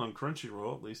pretty well on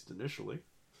Crunchyroll, at least initially.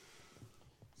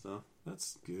 So,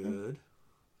 that's good.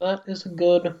 That is a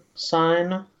good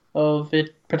sign of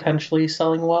it potentially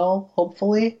selling well,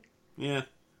 hopefully. Yeah.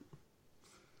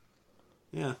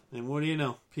 Yeah, and what do you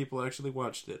know? People actually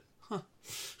watched it. Huh.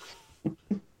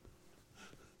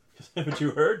 Haven't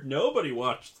you heard? Nobody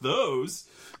watched those.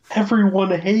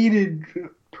 Everyone hated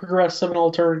Progressive and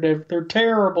Alternative. They're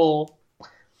terrible.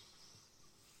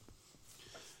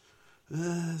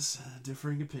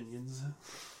 Differing opinions.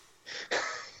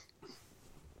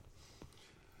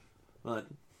 But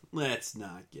let's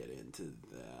not get into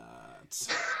that.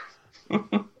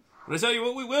 But I tell you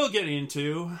what we will get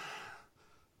into.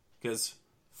 Because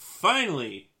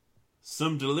finally,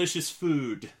 some delicious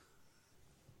food.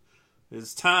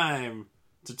 It's time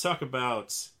to talk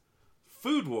about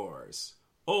Food Wars.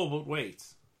 Oh, but wait.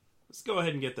 Let's go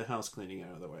ahead and get the house cleaning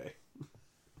out of the way.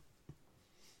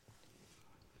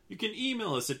 You can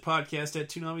email us at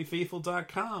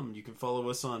podcast@ToonamiFaithful.com. You can follow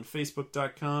us on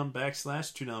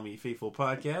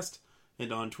Facebook.com/ToonamiFaithfulPodcast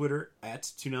and on Twitter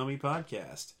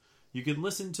 @ToonamiPodcast. You can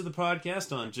listen to the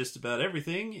podcast on just about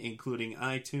everything, including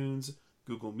iTunes,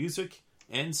 Google Music,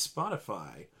 and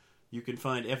Spotify. You can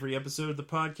find every episode of the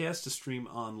podcast to stream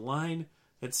online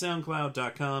at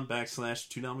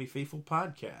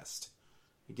SoundCloud.com/ToonamiFaithfulPodcast.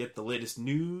 You get the latest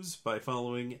news by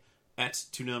following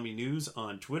 @ToonamiNews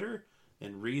on Twitter,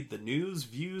 and read the news,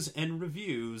 views, and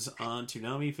reviews on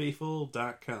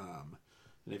ToonamiFaithful.com.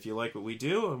 And if you like what we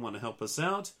do and want to help us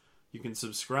out, you can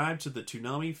subscribe to the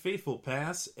Toonami Faithful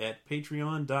Pass at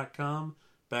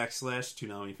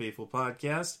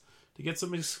Patreon.com/ToonamiFaithfulPodcast to get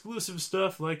some exclusive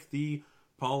stuff like the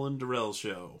Paul and Darrell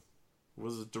show. Or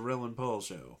was it Darrell and Paul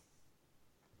show?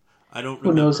 I don't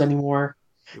remember. Who knows anymore?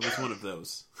 It was one of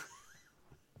those.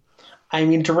 I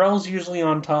mean, Darrell's usually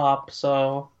on top,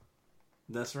 so...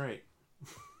 That's right.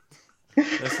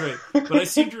 That's right. But I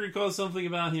seem to recall something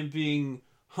about him being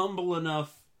humble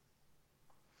enough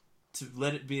to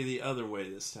let it be the other way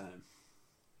this time.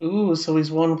 Ooh, so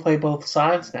he's willing to play both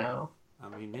sides now. I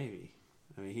mean, maybe.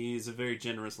 I mean, he's a very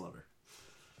generous lover.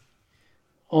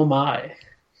 Oh my.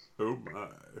 Oh my.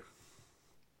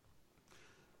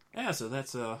 Yeah, so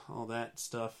that's all that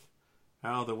stuff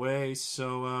out of the way.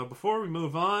 So before we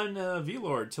move on,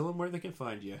 V-Lord, tell them where they can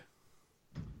find you.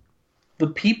 The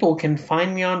people can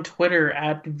find me on Twitter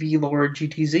at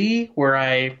VLordGTZ, where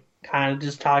I kind of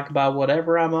just talk about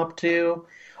whatever I'm up to,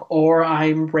 or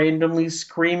I'm randomly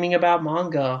screaming about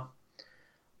manga.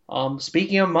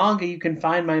 Speaking of manga, you can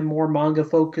find my more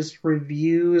manga-focused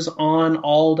reviews on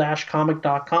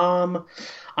all-comic.com.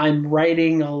 I'm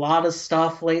writing a lot of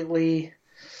stuff lately,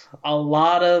 a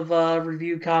lot of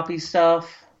review copy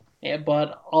stuff,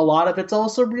 but a lot of it's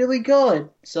also really good,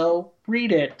 so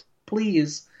read it,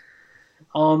 please.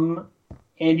 And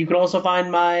you can also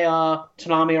find my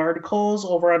Toonami articles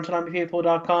over on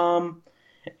ToonamiFaithful.com.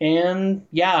 And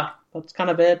yeah, that's kind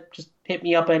of it. Just hit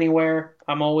me up anywhere.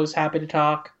 I'm always happy to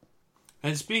talk.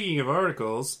 And speaking of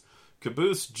articles,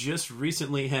 Caboose just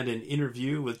recently had an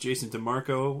interview with Jason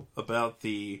DeMarco about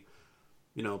the,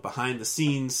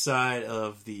 behind-the-scenes side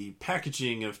of the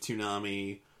packaging of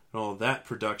Toonami and all that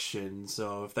production.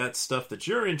 So if that's stuff that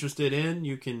you're interested in,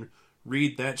 you can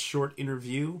read that short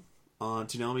interview on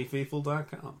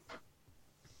ToonamiFaithful.com.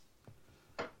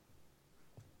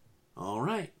 All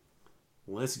right,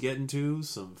 let's get into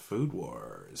some Food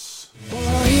Wars.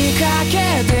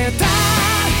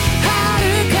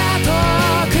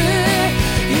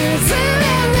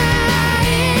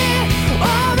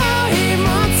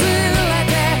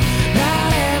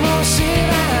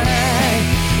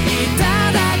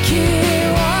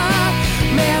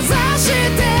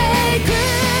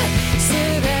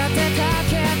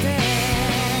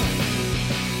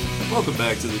 Welcome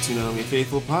back to the Toonami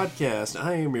Faithful Podcast.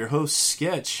 I am your host,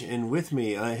 Sketch, and with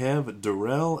me I have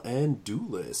Darrell and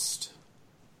Duelist.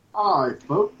 Hi,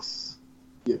 folks.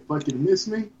 You fucking miss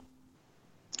me?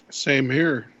 Same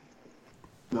here.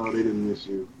 No, they didn't miss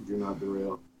you. You're not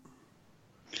Darrell.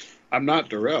 I'm not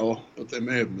Darrell, but they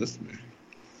may have missed me.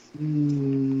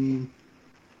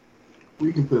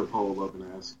 We can put a poll up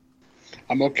and ask.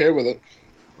 I'm okay with it.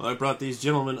 Well, I brought these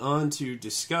gentlemen on to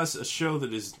discuss a show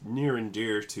that is near and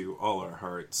dear to all our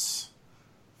hearts.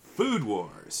 Food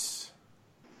Wars.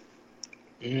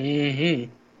 Mm-hmm.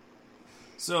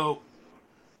 So,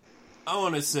 I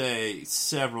want to say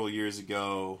several years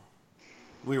ago,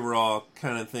 we were all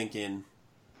kind of thinking,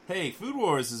 hey, Food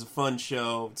Wars is a fun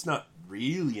show. It's not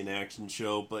really an action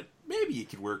show, but maybe it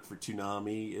could work for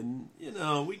Toonami. And,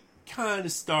 we kind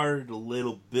of started a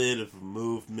little bit of a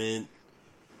movement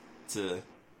to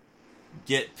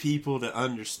get people to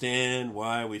understand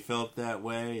why we felt that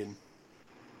way, and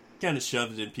kind of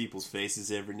shoved it in people's faces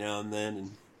every now and then,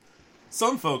 and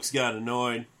some folks got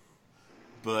annoyed,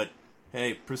 but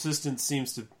hey, persistence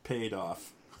seems to have paid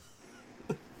off.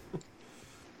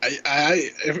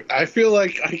 I feel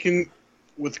like I can,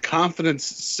 with confidence,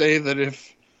 say that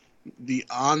if the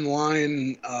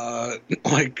online,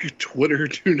 like Twitter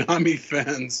Toonami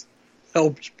fans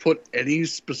helped put any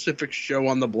specific show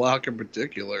on the block in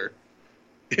particular,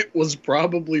 it was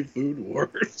probably Food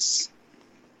Wars.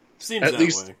 Seems At that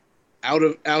least way.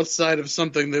 outside of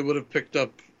something they would have picked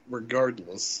up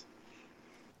regardless.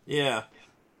 Yeah.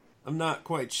 I'm not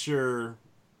quite sure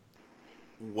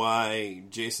why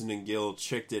Jason and Gil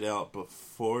checked it out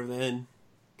before then,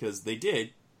 because they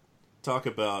did talk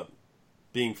about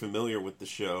being familiar with the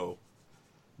show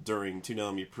during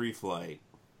Toonami Pre-Flight.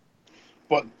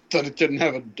 But that it didn't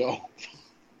have a dome,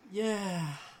 Yeah.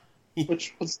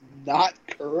 which was not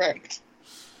correct.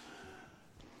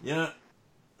 Yeah.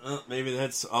 Well, maybe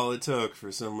that's all it took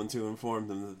for someone to inform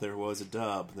them that there was a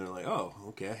dub. And they're like, oh,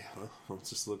 okay, well, let's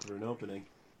just look for an opening.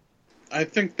 I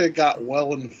think they got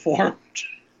well informed.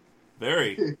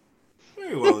 Very,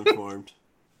 very well informed.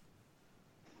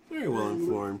 Very well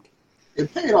informed.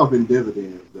 It paid off in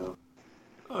dividends, though.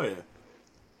 Oh, yeah.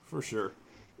 For sure.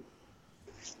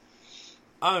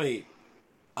 I mean,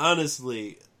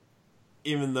 honestly,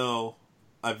 even though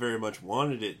I very much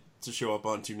wanted it to show up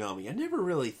on Toonami, I never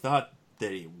really thought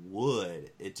that it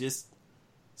would. It just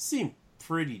seemed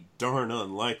pretty darn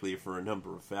unlikely for a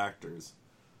number of factors.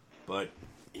 But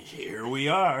here we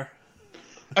are.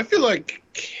 I feel like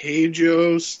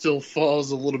Keijo still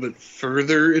falls a little bit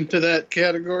further into that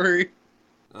category.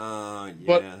 Yeah.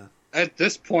 But at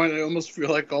this point, I almost feel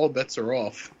like all bets are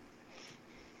off.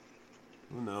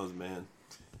 Who knows, man?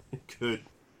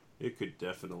 It could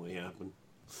definitely happen.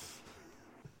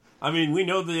 I mean, we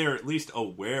know they're at least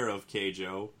aware of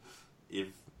Keijo.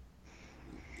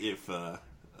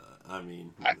 I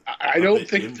mean, I a don't bit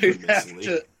think they'd have infamously.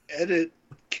 to edit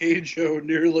Keijo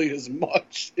nearly as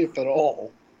much, if at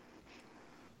all.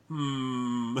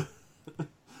 I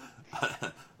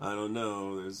don't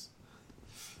know.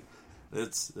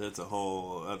 That's a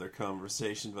whole other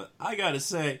conversation. But I gotta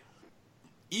say,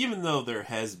 even though there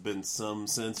has been some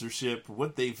censorship,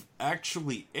 what they've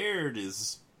actually aired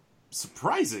is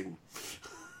surprising.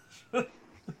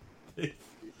 they've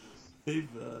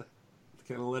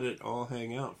kind of let it all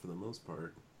hang out for the most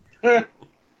part.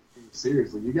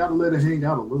 Seriously, you gotta let it hang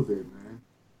out a little bit, man.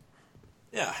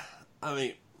 Yeah, I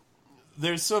mean,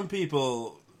 there's some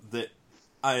people that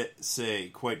I say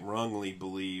quite wrongly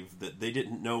believe that they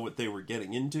didn't know what they were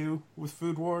getting into with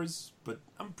Food Wars, but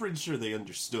I'm pretty sure they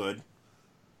understood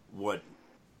what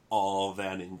all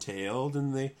that entailed,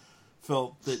 and they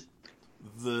felt that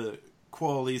the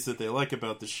qualities that they like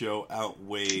about the show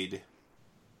outweighed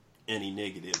any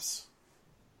negatives.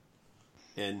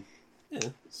 And yeah,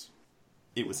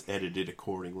 it was edited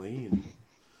accordingly, and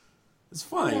it's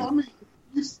fine. Yeah, I mean,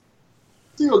 you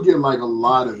still get like a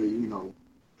lot of it, you know.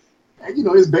 And, you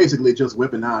know, it's basically just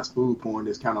weaponized food porn.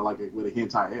 That's kind of like with a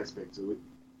hentai aspect to it.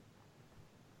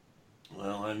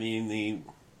 Well, I mean, the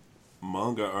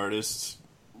manga artists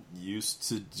used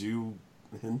to do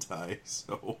hentai,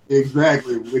 so...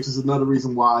 Exactly, which is another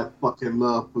reason why I fucking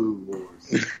love Food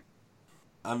Wars.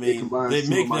 I mean, combines they two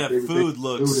make of my that favorite food things,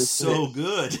 look food and so sex.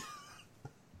 good.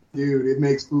 Dude, it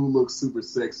makes food look super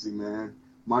sexy, man.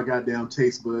 My goddamn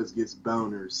taste buds gets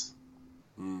boners.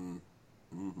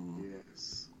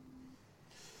 Yes.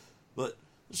 But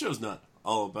the show's not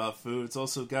all about food. It's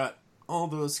also got all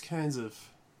those kinds of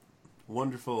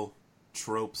wonderful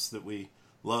tropes that we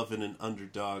love in an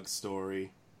underdog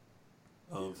story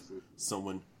of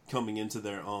someone coming into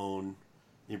their own,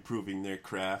 improving their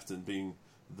craft, and being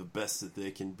the best that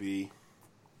they can be.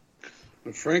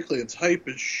 But frankly, it's hype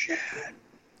as shit.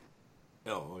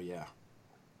 Oh, yeah.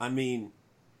 I mean,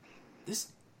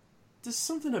 there's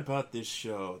something about this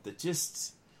show that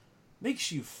just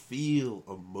makes you feel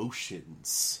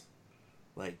emotions.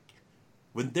 Like,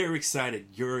 when they're excited,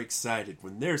 you're excited.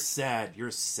 When they're sad, you're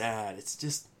sad. It's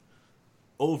just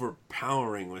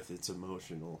overpowering with its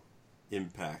emotional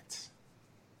impact.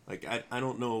 Like, I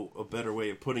don't know a better way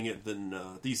of putting it than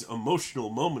these emotional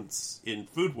moments in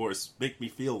Food Wars make me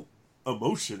feel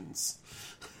emotions.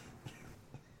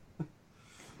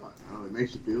 Oh, it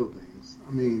makes you feel things.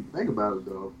 I mean, think about it,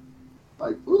 though.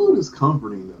 Like, food is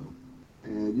comforting, though.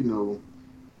 And, you know,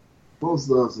 most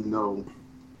of us know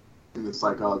in the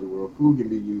psychology world, food can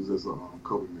be used as a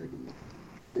coping mechanism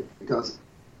because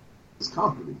it's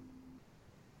comforting.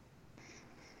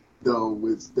 Though,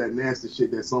 with that nasty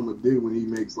shit that someone do when he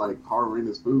makes, like,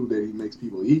 horrendous food that he makes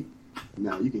people eat,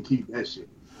 now you can keep that shit.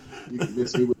 You can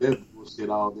miss me with that bullshit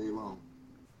all day long.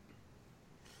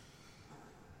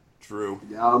 True.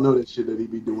 Y'all know that shit that he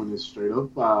be doing is straight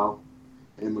up foul,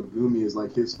 and Megumi is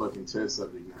like his fucking test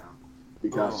subject now.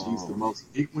 because she's the most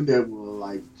frequent that will,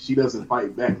 like, she doesn't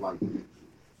fight back like me.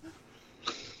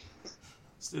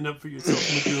 Stand up for yourself,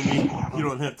 Megumi. You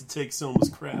don't have to take Soma's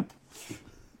crap.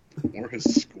 Or his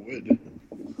squid.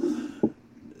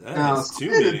 That's too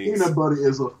Squid and many. peanut butter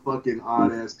is a fucking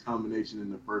odd ass combination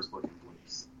in the first fucking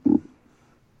place.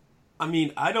 I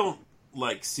mean, I don't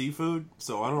like seafood,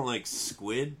 so I don't like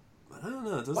squid. I don't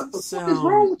know. It What doesn't the fuck is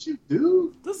wrong sound with you,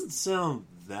 dude? doesn't sound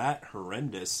that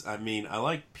horrendous. I mean, I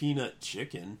like peanut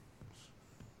chicken.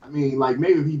 I mean, like,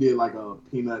 maybe if he did, like, a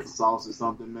peanut sauce or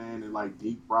something, man, and, like,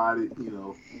 deep fried it, you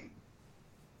know.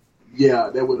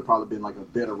 Yeah, that would have probably been, like, a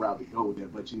better route to go with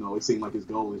that. But, you know, it seemed like his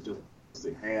goal is just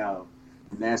to have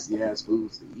nasty-ass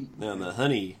foods to eat. Now, the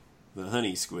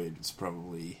honey squid is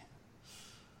probably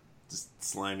just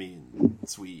slimy and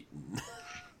sweet.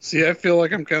 See, I feel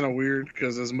like I'm kind of weird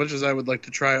because as much as I would like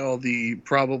to try all the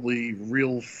probably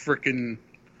real frickin'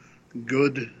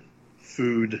 good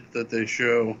food that they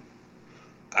show,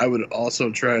 I would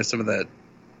also try some of that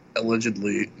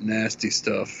allegedly nasty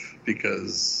stuff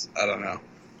because, I don't know.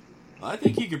 I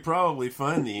think you could probably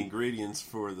find the ingredients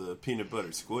for the peanut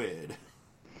butter squid.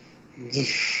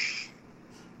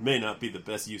 May not be the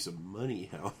best use of money,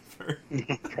 however.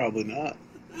 Probably not.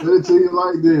 Let it tell you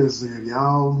like this, if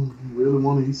y'all really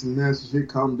want to eat some nasty shit,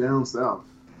 come down south.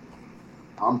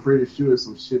 I'm pretty sure there's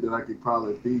some shit that I could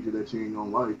probably feed you that you ain't gonna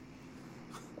like.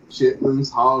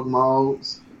 Chitlins, hog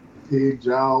maws, pig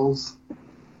jaws.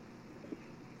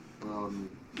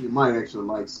 You might actually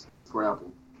like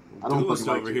scrapple. I don't Duelist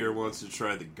fucking like over chicken. here wants to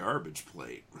try the garbage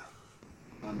plate.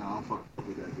 No, I don't fuck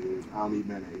with that, dude. I don't eat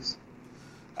mayonnaise.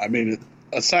 I mean,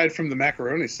 aside from the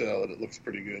macaroni salad, it looks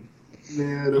pretty good.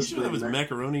 Yeah, You that's sure that was mac-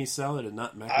 macaroni salad and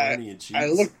not macaroni and cheese? I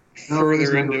looked No, further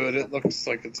it's into macaroni. it. It looks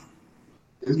like it's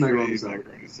It's macaroni pretty salad.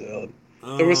 macaroni salad.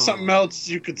 Oh. There was something else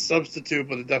you could substitute,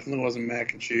 but it definitely wasn't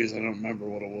mac and cheese. I don't remember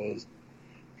what it was.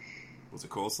 Was it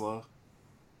coleslaw?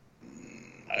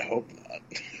 I hope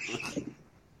not.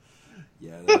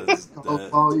 Yeah, that is.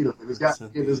 I'll eat it.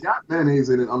 If it's got mayonnaise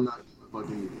in it, I'm not gonna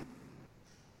fucking eat it.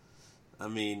 I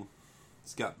mean,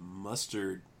 it's got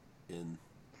mustard and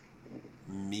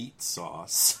meat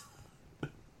sauce.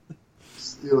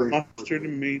 Still ain't Mustard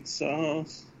and meat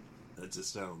sauce. That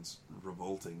just sounds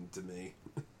revolting to me.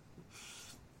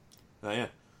 Oh yeah,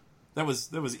 that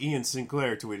was Ian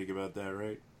Sinclair tweeting about that,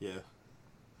 right? Yeah.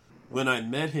 When I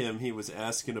met him, he was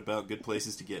asking about good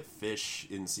places to get fish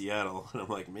in Seattle, and I'm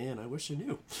like, man, I wish I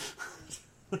knew.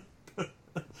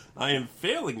 I am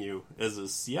failing you as a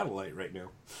Seattleite right now.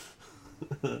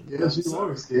 Yes, you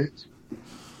Sorry. are, Stitch.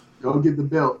 Go get the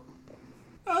belt.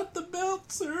 Not the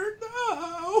belt, sir.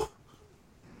 No.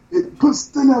 It puts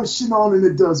the notion on and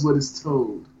it does what it's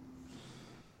told.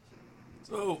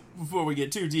 So, before we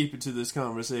get too deep into this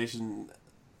conversation,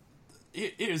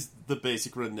 here's the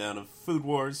basic rundown of Food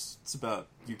Wars. It's about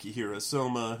Yukihiro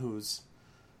Soma, who's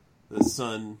the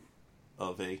son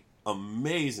of a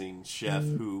amazing chef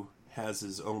who has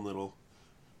his own little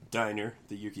diner,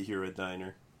 the Yukihira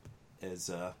Diner, as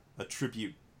a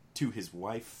tribute to his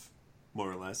wife,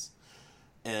 more or less.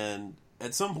 And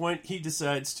at some point, he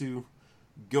decides to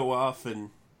go off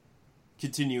and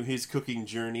continue his cooking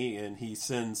journey, and he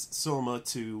sends Soma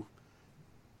to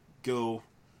go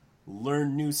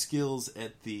learn new skills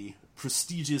at the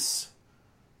prestigious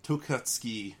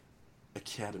Tokatsuki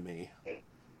Academy,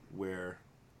 where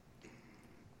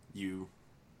you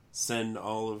send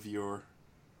all of your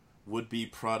would-be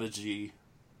prodigy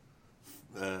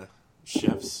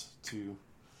chefs to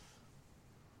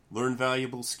learn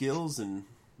valuable skills and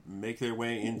make their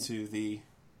way into the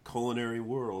culinary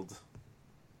world.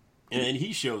 And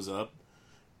he shows up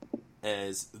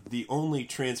as the only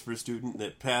transfer student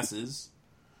that passes,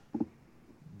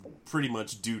 pretty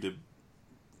much due to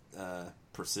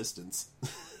persistence.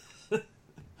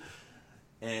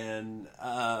 And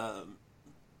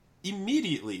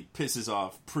immediately pisses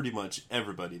off pretty much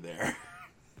everybody there.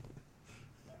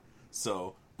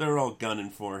 So they're all gunning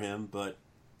for him, but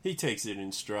he takes it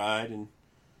in stride, and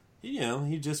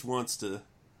he just wants to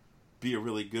be a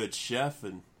really good chef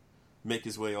and make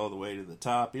his way all the way to the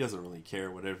top. He doesn't really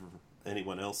care whatever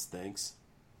anyone else thinks.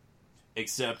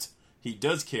 Except he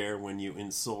does care when you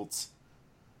insult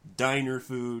diner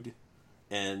food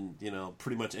and,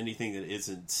 pretty much anything that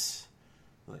isn't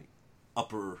like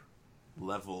upper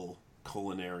level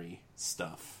culinary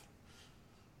stuff.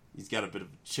 He's got a bit of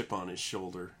a chip on his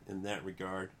shoulder in that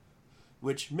regard,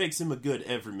 which makes him a good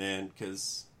everyman,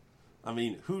 because,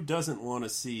 who doesn't want to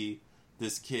see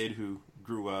this kid who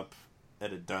grew up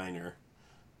at a diner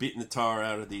beating the tar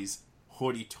out of these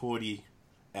hoity-toity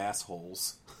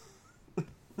assholes?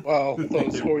 Well,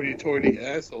 those hoity-toity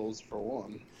assholes for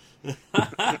one.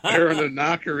 Aaron and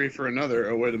Knockery for another.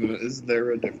 Oh, wait a minute. Is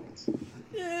there a difference?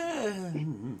 Yeah.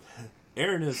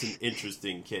 Aaron is an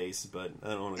interesting case, but I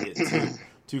don't want to get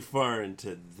too far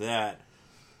into that.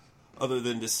 Other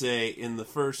than to say, in the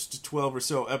first 12 or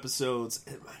so episodes,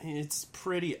 it's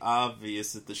pretty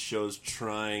obvious that the show's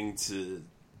trying to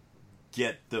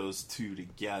get those two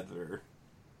together,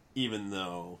 even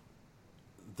though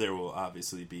there will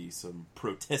obviously be some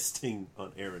protesting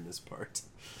on Aaron's part.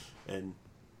 And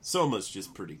Soma's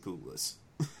just pretty clueless.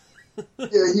 Yeah,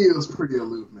 he is pretty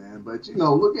aloof, man. But,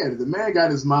 look at it. The man got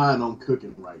his mind on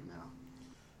cooking right now.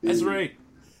 That's right.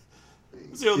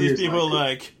 See all these people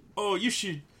like, like, oh, you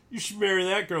should marry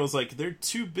that girl. It's like, they're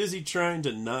too busy trying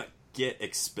to not get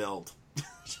expelled.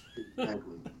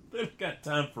 Exactly. They've got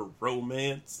time for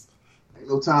romance. Ain't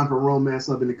no time for romance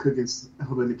up in the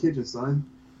kitchen, son.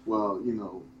 Well,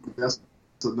 that's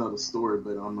another story,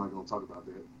 but I'm not going to talk about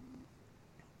that.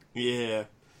 Yeah.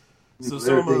 So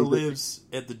Soma lives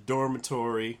at the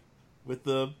dormitory with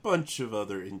a bunch of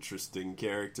other interesting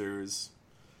characters.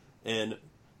 And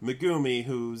Megumi,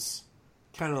 who's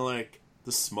kind of like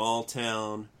the small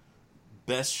town,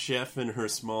 best chef in her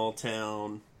small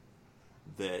town,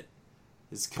 that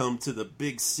has come to the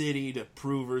big city to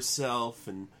prove herself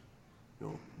and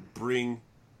bring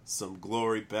some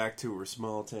glory back to her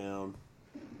small town.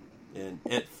 And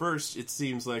at first, it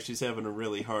seems like she's having a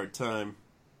really hard time,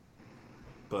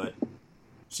 but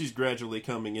she's gradually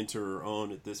coming into her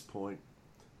own at this point.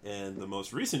 And the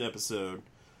most recent episode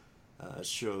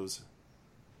shows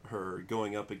her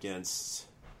going up against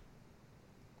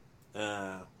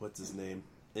what's his name?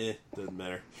 Doesn't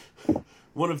matter.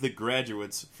 One of the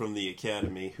graduates from the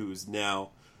academy, who's now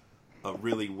a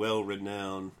really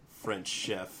well-renowned French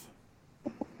chef,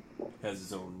 has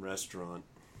his own restaurant.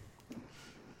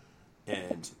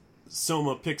 And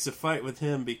Soma picks a fight with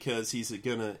him because he's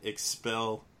gonna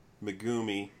expel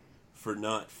Megumi for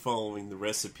not following the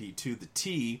recipe to the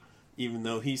T, even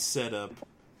though he set up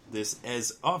this,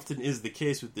 as often is the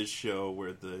case with this show,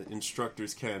 where the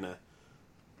instructors kind of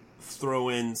throw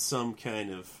in some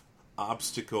kind of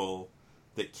obstacle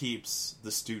that keeps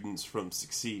the students from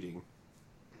succeeding.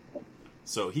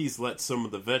 So he's let some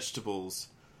of the vegetables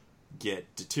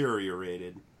get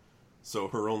deteriorated, so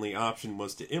her only option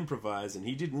was to improvise, and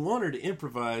he didn't want her to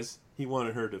improvise, he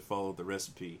wanted her to follow the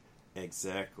recipe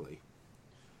exactly.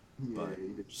 Yeah, but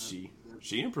she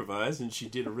improvised, and she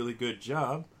did a really good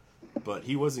job, but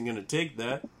he wasn't going to take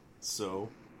that, so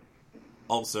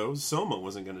also Soma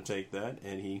wasn't going to take that,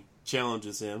 and he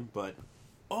challenges him, but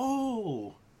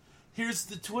here's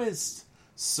the twist.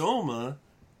 Soma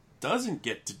doesn't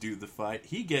get to do the fight.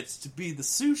 He gets to be the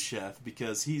sous chef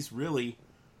because he's really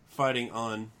fighting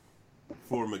on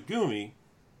for Megumi.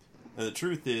 And the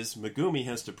truth is, Megumi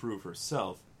has to prove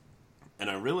herself.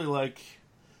 And I really like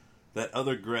that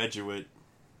other graduate,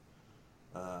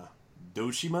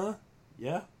 Doshima,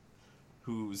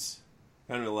 who's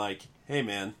kind of like, hey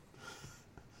man,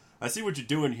 I see what you're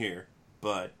doing here,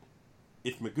 but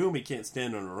if Megumi can't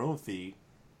stand on her own feet,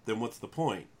 then what's the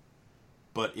point?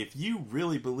 But if you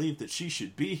really believe that she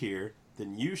should be here,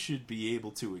 then you should be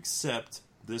able to accept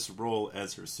this role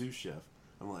as her sous chef.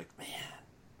 I'm like, man,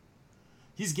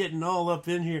 he's getting all up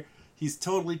in here. He's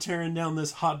totally tearing down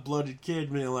this hot-blooded kid,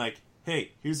 and being like,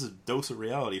 hey, here's a dose of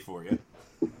reality for you.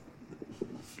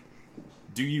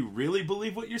 Do you really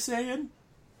believe what you're saying?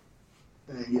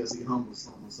 Yes, he humbled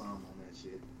Soma on that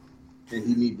shit. And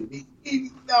he needed to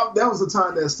be... that was the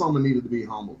time that Soma needed to be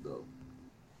humbled, though.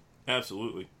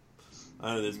 Absolutely.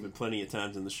 I know there's been plenty of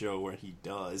times in the show where he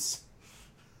does.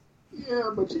 Yeah,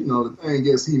 but the thing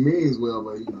is, he means well,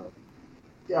 but you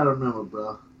gotta remember,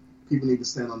 bro, people need to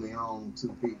stand on their own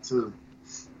 2 feet too.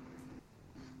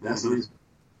 That's the reason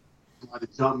why the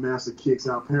jump master kicks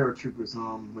out paratroopers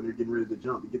when they're getting ready to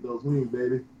jump to get those wings,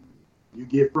 baby. You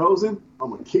get frozen, I'm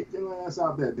gonna kick your ass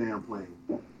out that damn plane.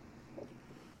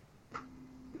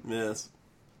 Yes.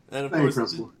 And of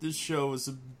course, this show is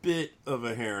a bit of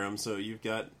a harem, so you've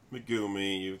got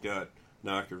Megumi, you've got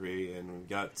Knockery, and we've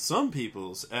got some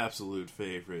people's absolute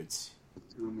favorites.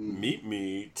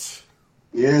 Meat.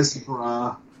 Yes,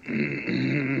 bruh.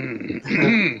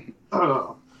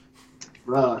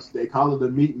 Bruh, they call it the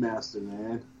Meat Master,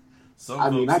 man. Some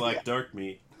folks like dark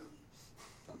meat.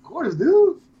 Of course,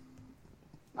 dude.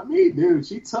 Dude,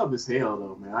 she tough as hell,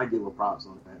 though, man. I give her props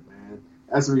on that, man.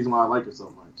 That's the reason why I like her so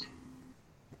much.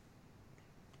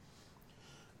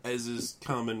 As is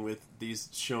common with these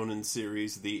shonen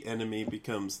series, the enemy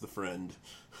becomes the friend.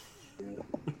 Yeah,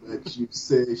 but you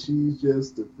say she's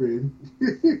just a friend.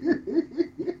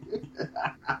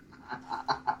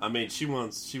 mean, she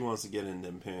wants to get in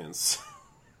them pants.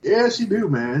 Yeah, she do,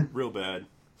 man. Real bad.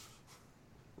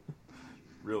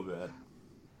 Real bad.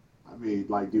 I mean,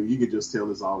 like, dude, you could just tell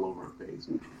this all over her face.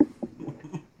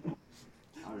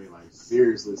 I mean, like,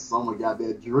 seriously, someone got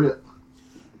that drip.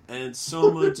 And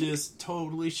Soma just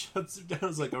totally shuts it down.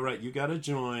 It's like, all right, you got to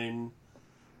join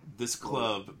this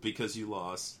club because you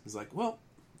lost. He's like, well,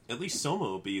 at least Soma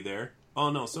will be there. Oh,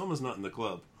 no, Soma's not in the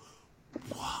club.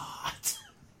 What?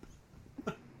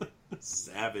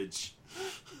 Savage.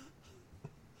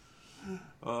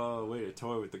 Oh, way to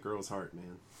toy with the girl's heart,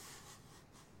 man.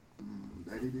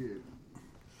 That he did.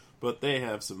 But they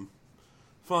have some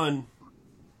fun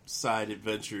side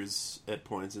adventures at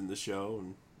points in the show,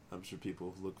 and I'm sure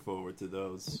people look forward to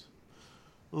those.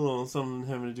 Oh, something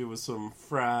having to do with some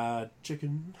fried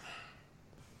chicken.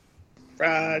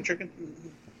 Fried chicken.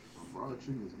 Fried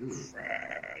chicken is good.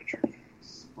 Fried chicken.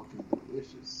 It's fucking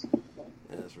delicious.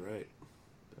 That's right.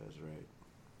 That's right.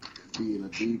 Being a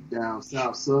deep down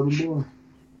south southern boy,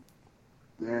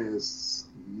 there is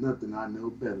nothing I know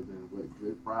better than what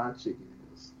good fried chicken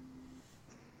is.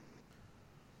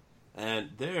 And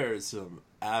there's some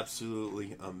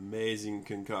absolutely amazing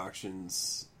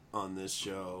concoctions on this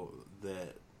show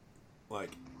that,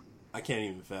 like, I can't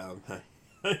even fathom how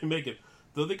you make it.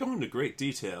 Though they go into great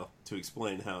detail to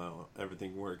explain how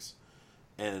everything works.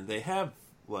 And they have,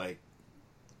 like,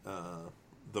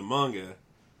 the manga,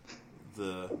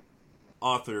 the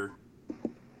author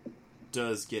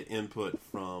does get input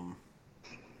from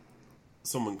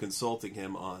someone consulting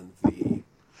him on the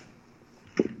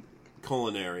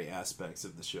culinary aspects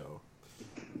of the show.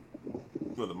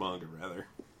 Or the manga, rather.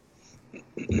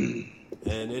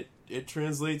 And it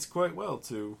translates quite well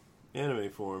to anime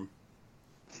form.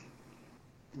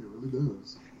 It really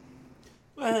does.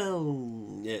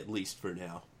 Well, at least for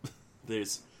now.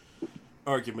 There's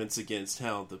arguments against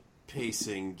how the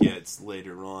pacing gets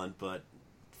later on, but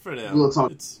for now, We'll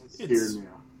talk it's here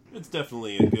now. it's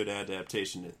definitely a good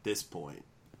adaptation at this point.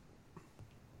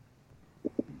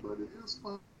 But it is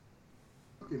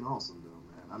fucking awesome, though,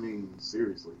 man. I mean,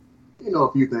 seriously. You know,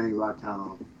 a few things I kind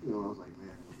of, I was like,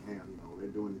 man, they're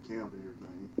doing the camp and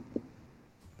everything.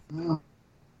 Well,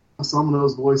 some of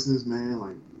those voices, man,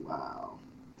 like, wow.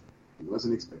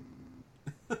 Wasn't expecting.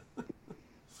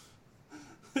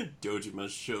 Dojima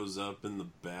shows up in the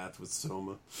bath with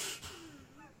Soma.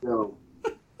 Yo,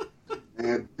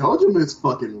 man, Dojima's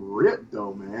fucking ripped,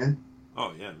 though, man.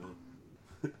 Oh, yeah,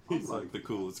 man. He's like the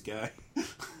coolest guy.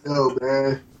 Yo,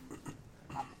 man.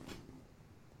 I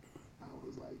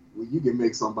was like, well, you can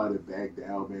make somebody back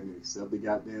down, man, and accept the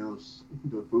goddamn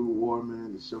the food war,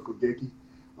 man, the Shokugeki.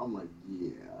 I'm like,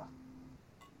 yeah.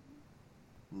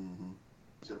 Mm-hmm.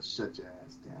 Just shut your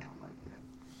ass down like that.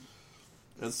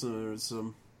 And so there's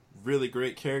some really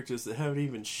great characters that haven't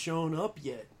even shown up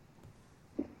yet.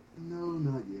 No,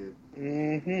 not yet.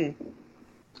 Mm-hmm.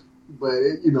 But,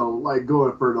 it, like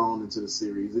going further on into the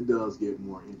series, it does get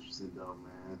more interesting, though,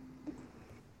 man.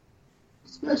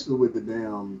 Especially with the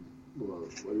damn,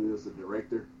 what it is, the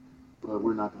director. But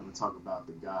we're not going to talk about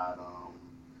the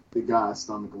god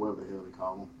stomach, or whatever the hell they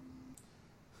call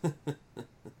him.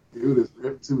 Dude is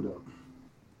ripped too, though.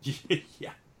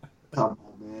 Yeah. Come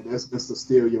on, man. That's Mr.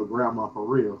 Steal Your Grandma for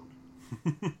real.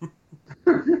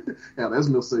 Hell, that's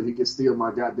Mr. He can steal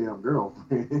my goddamn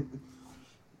girlfriend.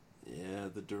 Yeah,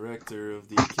 the director of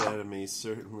the Academy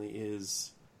certainly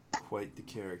is quite the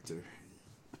character.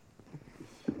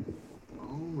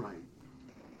 All right.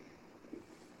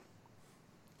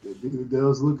 That dude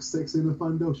does look sexy in a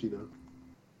fundoshi, though.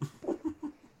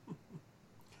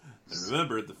 And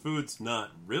remember, the food's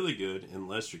not really good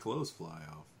unless your clothes fly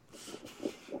off.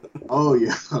 Oh,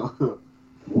 yeah.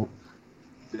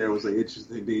 There was an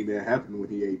interesting thing that happened when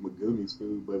he ate Megumi's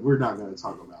food, but we're not going to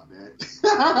talk about that.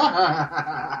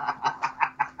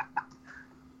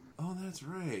 Oh, that's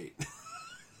right.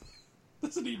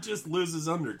 Doesn't he just lose his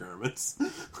undergarments?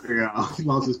 Yeah, he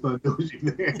lost his fundoshi,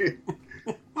 man.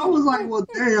 I was like, well,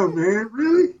 damn, man,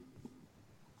 really?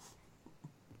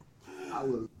 I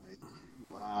was like,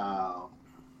 wow.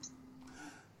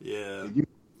 Yeah.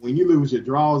 When you lose your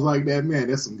drawers like that, man,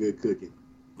 that's some good cooking.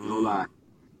 No lie.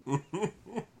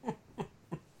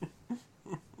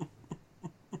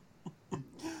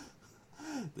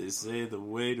 They say the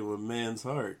way to a man's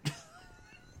heart.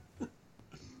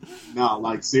 No,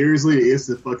 like, seriously, it's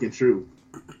the fucking truth.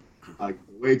 Like,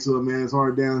 the way to a man's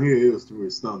heart down here is through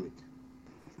his stomach.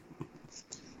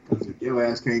 Because if your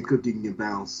ass can't cook, you can get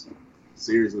bounced.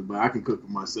 Seriously, but I can cook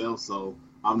for myself, so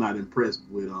I'm not impressed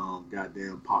with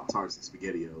goddamn Pop-Tarts and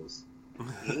SpaghettiOs.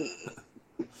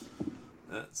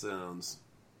 That sounds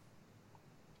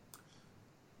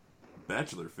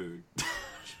bachelor food.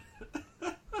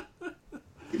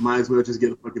 might as well just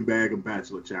get a fucking bag of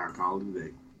Bachelor Chow and call it a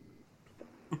day.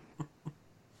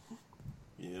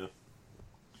 Yeah.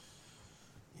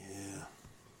 Yeah.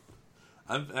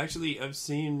 I've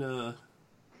seen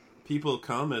people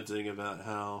commenting about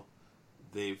how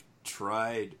they've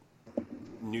tried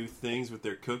new things with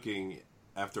their cooking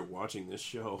after watching this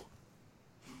show.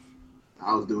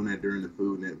 I was doing that during the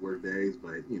Food Network days,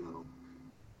 but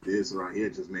this right here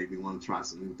just made me want to try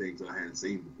some new things that I hadn't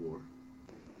seen before.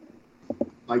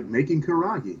 Like making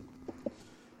karage.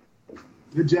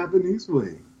 The Japanese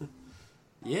way.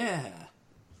 Yeah.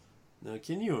 Now,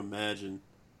 can you imagine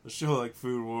a show like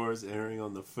Food Wars airing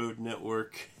on the Food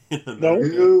Network in America?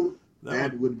 Dude,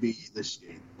 that would be the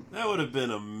shit. That would have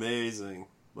been amazing.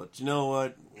 But you know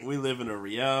what? We live in a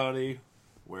reality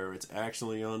where it's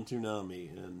actually on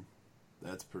Toonami, and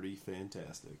that's pretty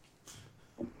fantastic.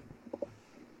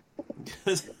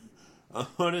 Because, I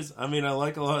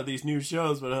like a lot of these new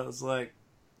shows, but I was like,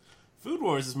 Food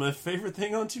Wars is my favorite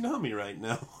thing on Toonami right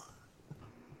now.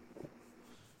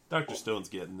 Dr. Stone's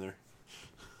getting there.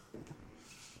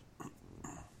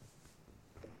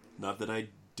 Not that I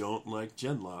don't like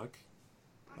Genlock.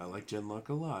 I like Genlock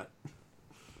a lot.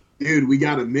 Dude, we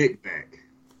got a Mick back.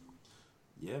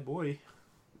 Yeah, boy.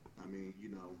 I mean,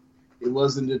 it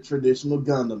wasn't the traditional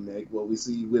Gundam Mick, what we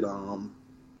see with,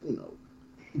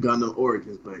 Gundam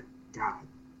Origins, but god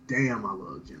damn, I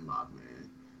love Genlock, man.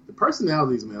 The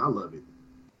personalities, man, I love it.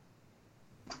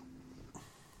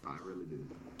 I really do.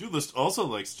 Duelist also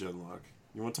likes Genlock.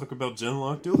 You want to talk about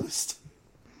Genlock, Duelist?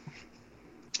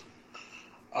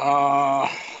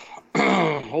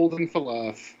 Holding for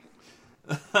laugh.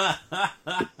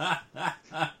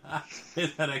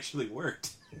 That actually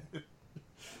worked.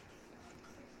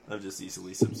 I'm just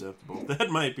easily susceptible. That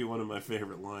might be one of my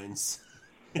favorite lines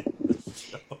in the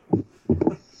show.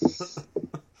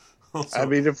 Also, I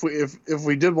mean, if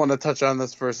we did want to touch on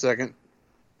this for a second,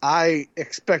 I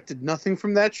expected nothing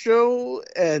from that show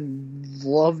and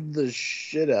loved the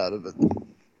shit out of it.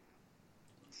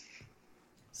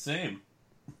 same.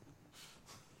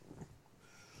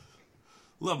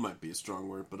 Love might be a strong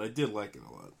word, but I did like it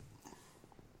a lot.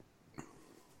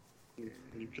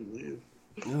 You can leave.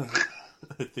 Yeah,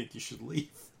 I think you should leave.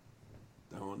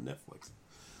 Now on Netflix.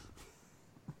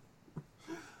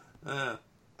 But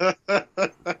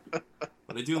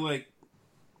I do like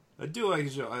the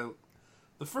show.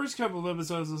 The first couple of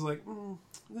episodes was like,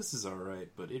 this is alright,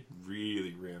 but it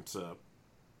really ramps up.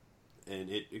 And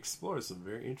it explores some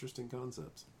very interesting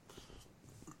concepts.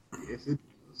 Yes, it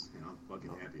does. And I'm fucking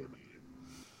happy about it.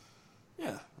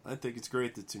 Yeah, I think it's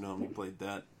great that Toonami played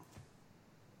that.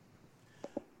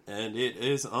 And it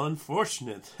is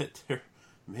unfortunate that there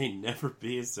may never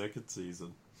be a second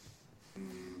season.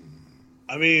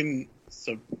 I mean,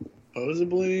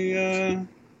 supposedly,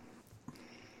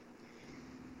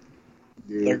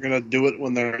 Dude, they're gonna do it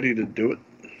when they're ready to do it.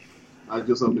 I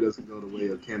just hope it doesn't go the way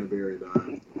of Canterbury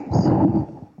dying.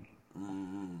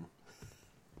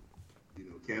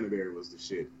 Canterbury was the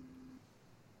shit.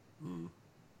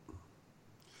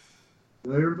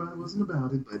 Well, everybody wasn't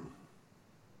about it, but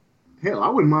hell, I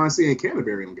wouldn't mind seeing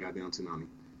Canterbury on goddamn Toonami.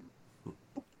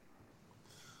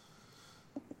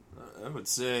 I would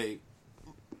say,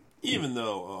 even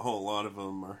though a whole lot of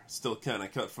them are still kind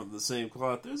of cut from the same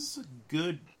cloth, there's a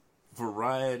good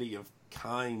variety of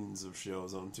kinds of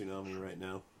shows on Toonami right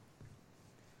now.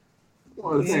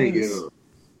 Well, the thing is,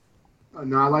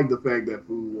 no, I like the fact that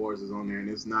Food Wars is on there, and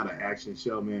it's not an action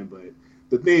show, man. But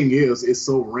the thing is, it's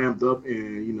so ramped up,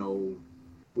 and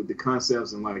with the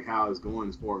concepts and like how it's going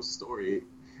as far as the story,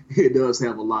 it does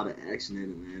have a lot of action in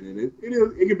it, man, and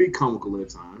it can be comical at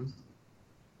times.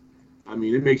 I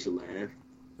mean, it makes you laugh.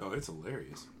 Oh, it's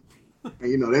hilarious.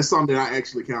 And that's something that I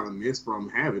actually kind of miss from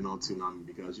having on Toonami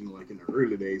because like in the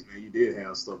early days, man, you did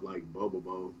have stuff like Bubble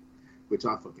Bo, which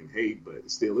I fucking hate,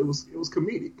 but still, it was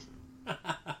comedic.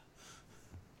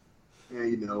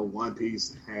 And One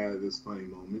Piece had its funny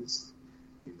moments.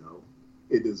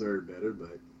 It deserved better,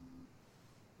 but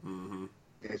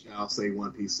as y'all say,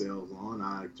 One Piece sails on.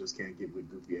 I just can't get with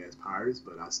goofy ass pirates,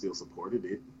 but I still supported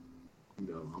it.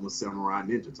 I'm a samurai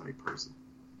ninja type person.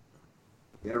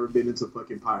 Never been into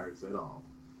fucking pirates at all.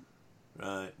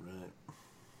 Right.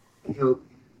 Dude,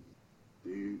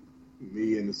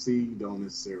 me and the sea don't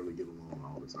necessarily get along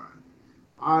all the time.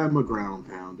 I'm a ground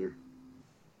pounder.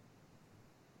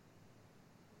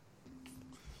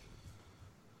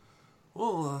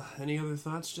 Well, any other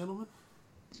thoughts, gentlemen?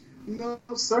 No,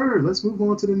 sir. Let's move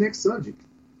on to the next subject.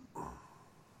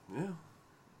 Yeah.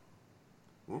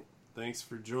 Well, thanks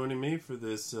for joining me for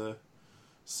this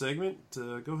segment.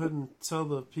 Go ahead and tell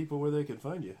the people where they can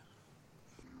find you.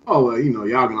 Oh, well,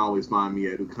 y'all can always find me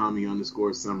at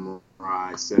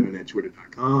ukami_samurai7 at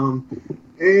twitter.com.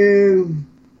 And,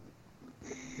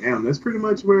 damn, that's pretty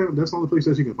much that's the only place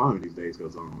that you can find me these days.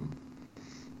 Because, none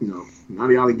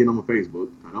of y'all can get on my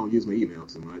Facebook. I don't use my email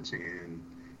too much. And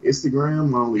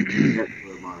Instagram, I only do that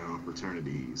for my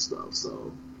fraternity stuff.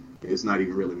 So, it's not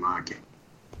even really my account.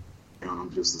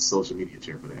 I'm just a social media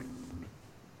chair for that.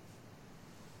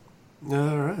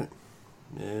 All right.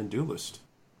 And Duelist.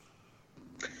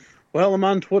 Well, I'm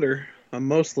on Twitter. I'm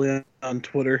mostly on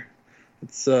Twitter.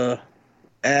 It's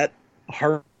at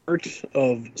Heart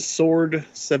of Sword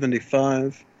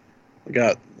 75. I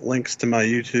got links to my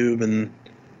YouTube and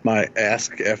my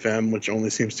Ask FM, which only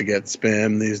seems to get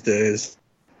spam these days.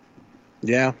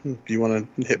 Yeah, if you want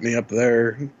to hit me up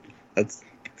there, that's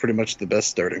pretty much the best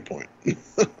starting point.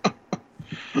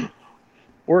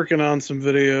 Working on some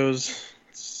videos.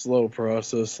 Slow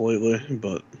process lately,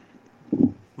 but...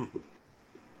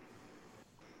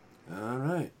 All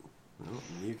right. Well,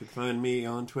 you can find me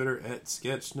on Twitter at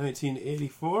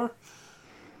Sketch1984.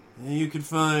 And you can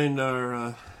find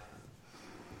our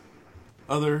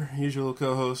other usual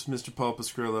co-host, Mr. Paul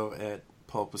Pascrillo, at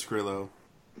Paul Pascrillo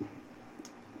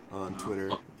on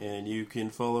Twitter. And you can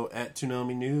follow at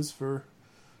Toonami News for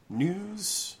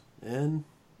news and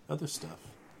other stuff.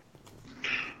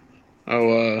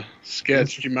 Oh,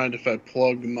 Sketch, do you mind if I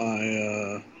plug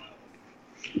my...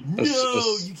 No,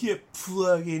 you can't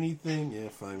plug anything. Yeah,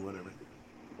 fine, whatever.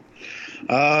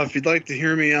 If you'd like to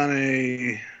hear me on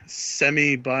a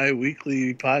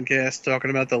semi-bi-weekly podcast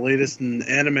talking about the latest in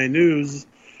anime news,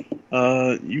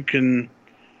 you can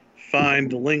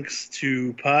find links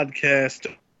to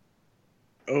podcast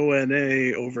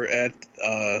ONA over at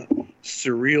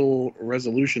Surreal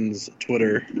Resolutions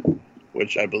Twitter,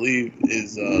 which I believe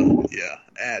is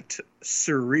at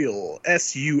Surreal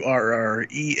SURREAL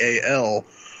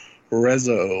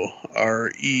Rezo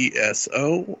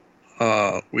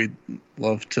RESO. We'd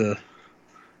love to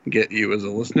get you as a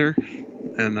listener,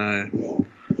 and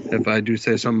if I do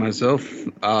say so myself,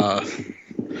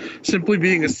 simply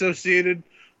being associated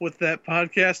with that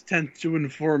podcast tends to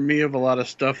inform me of a lot of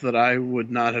stuff that I would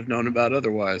not have known about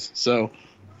otherwise. So,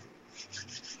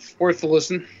 worth a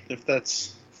listen if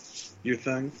that's your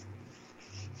thing.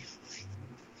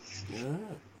 All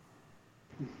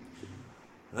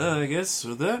right. I guess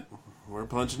with that, we're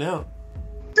punching out.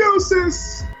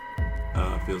 Deuces!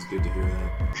 Feels good to hear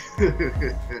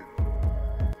that.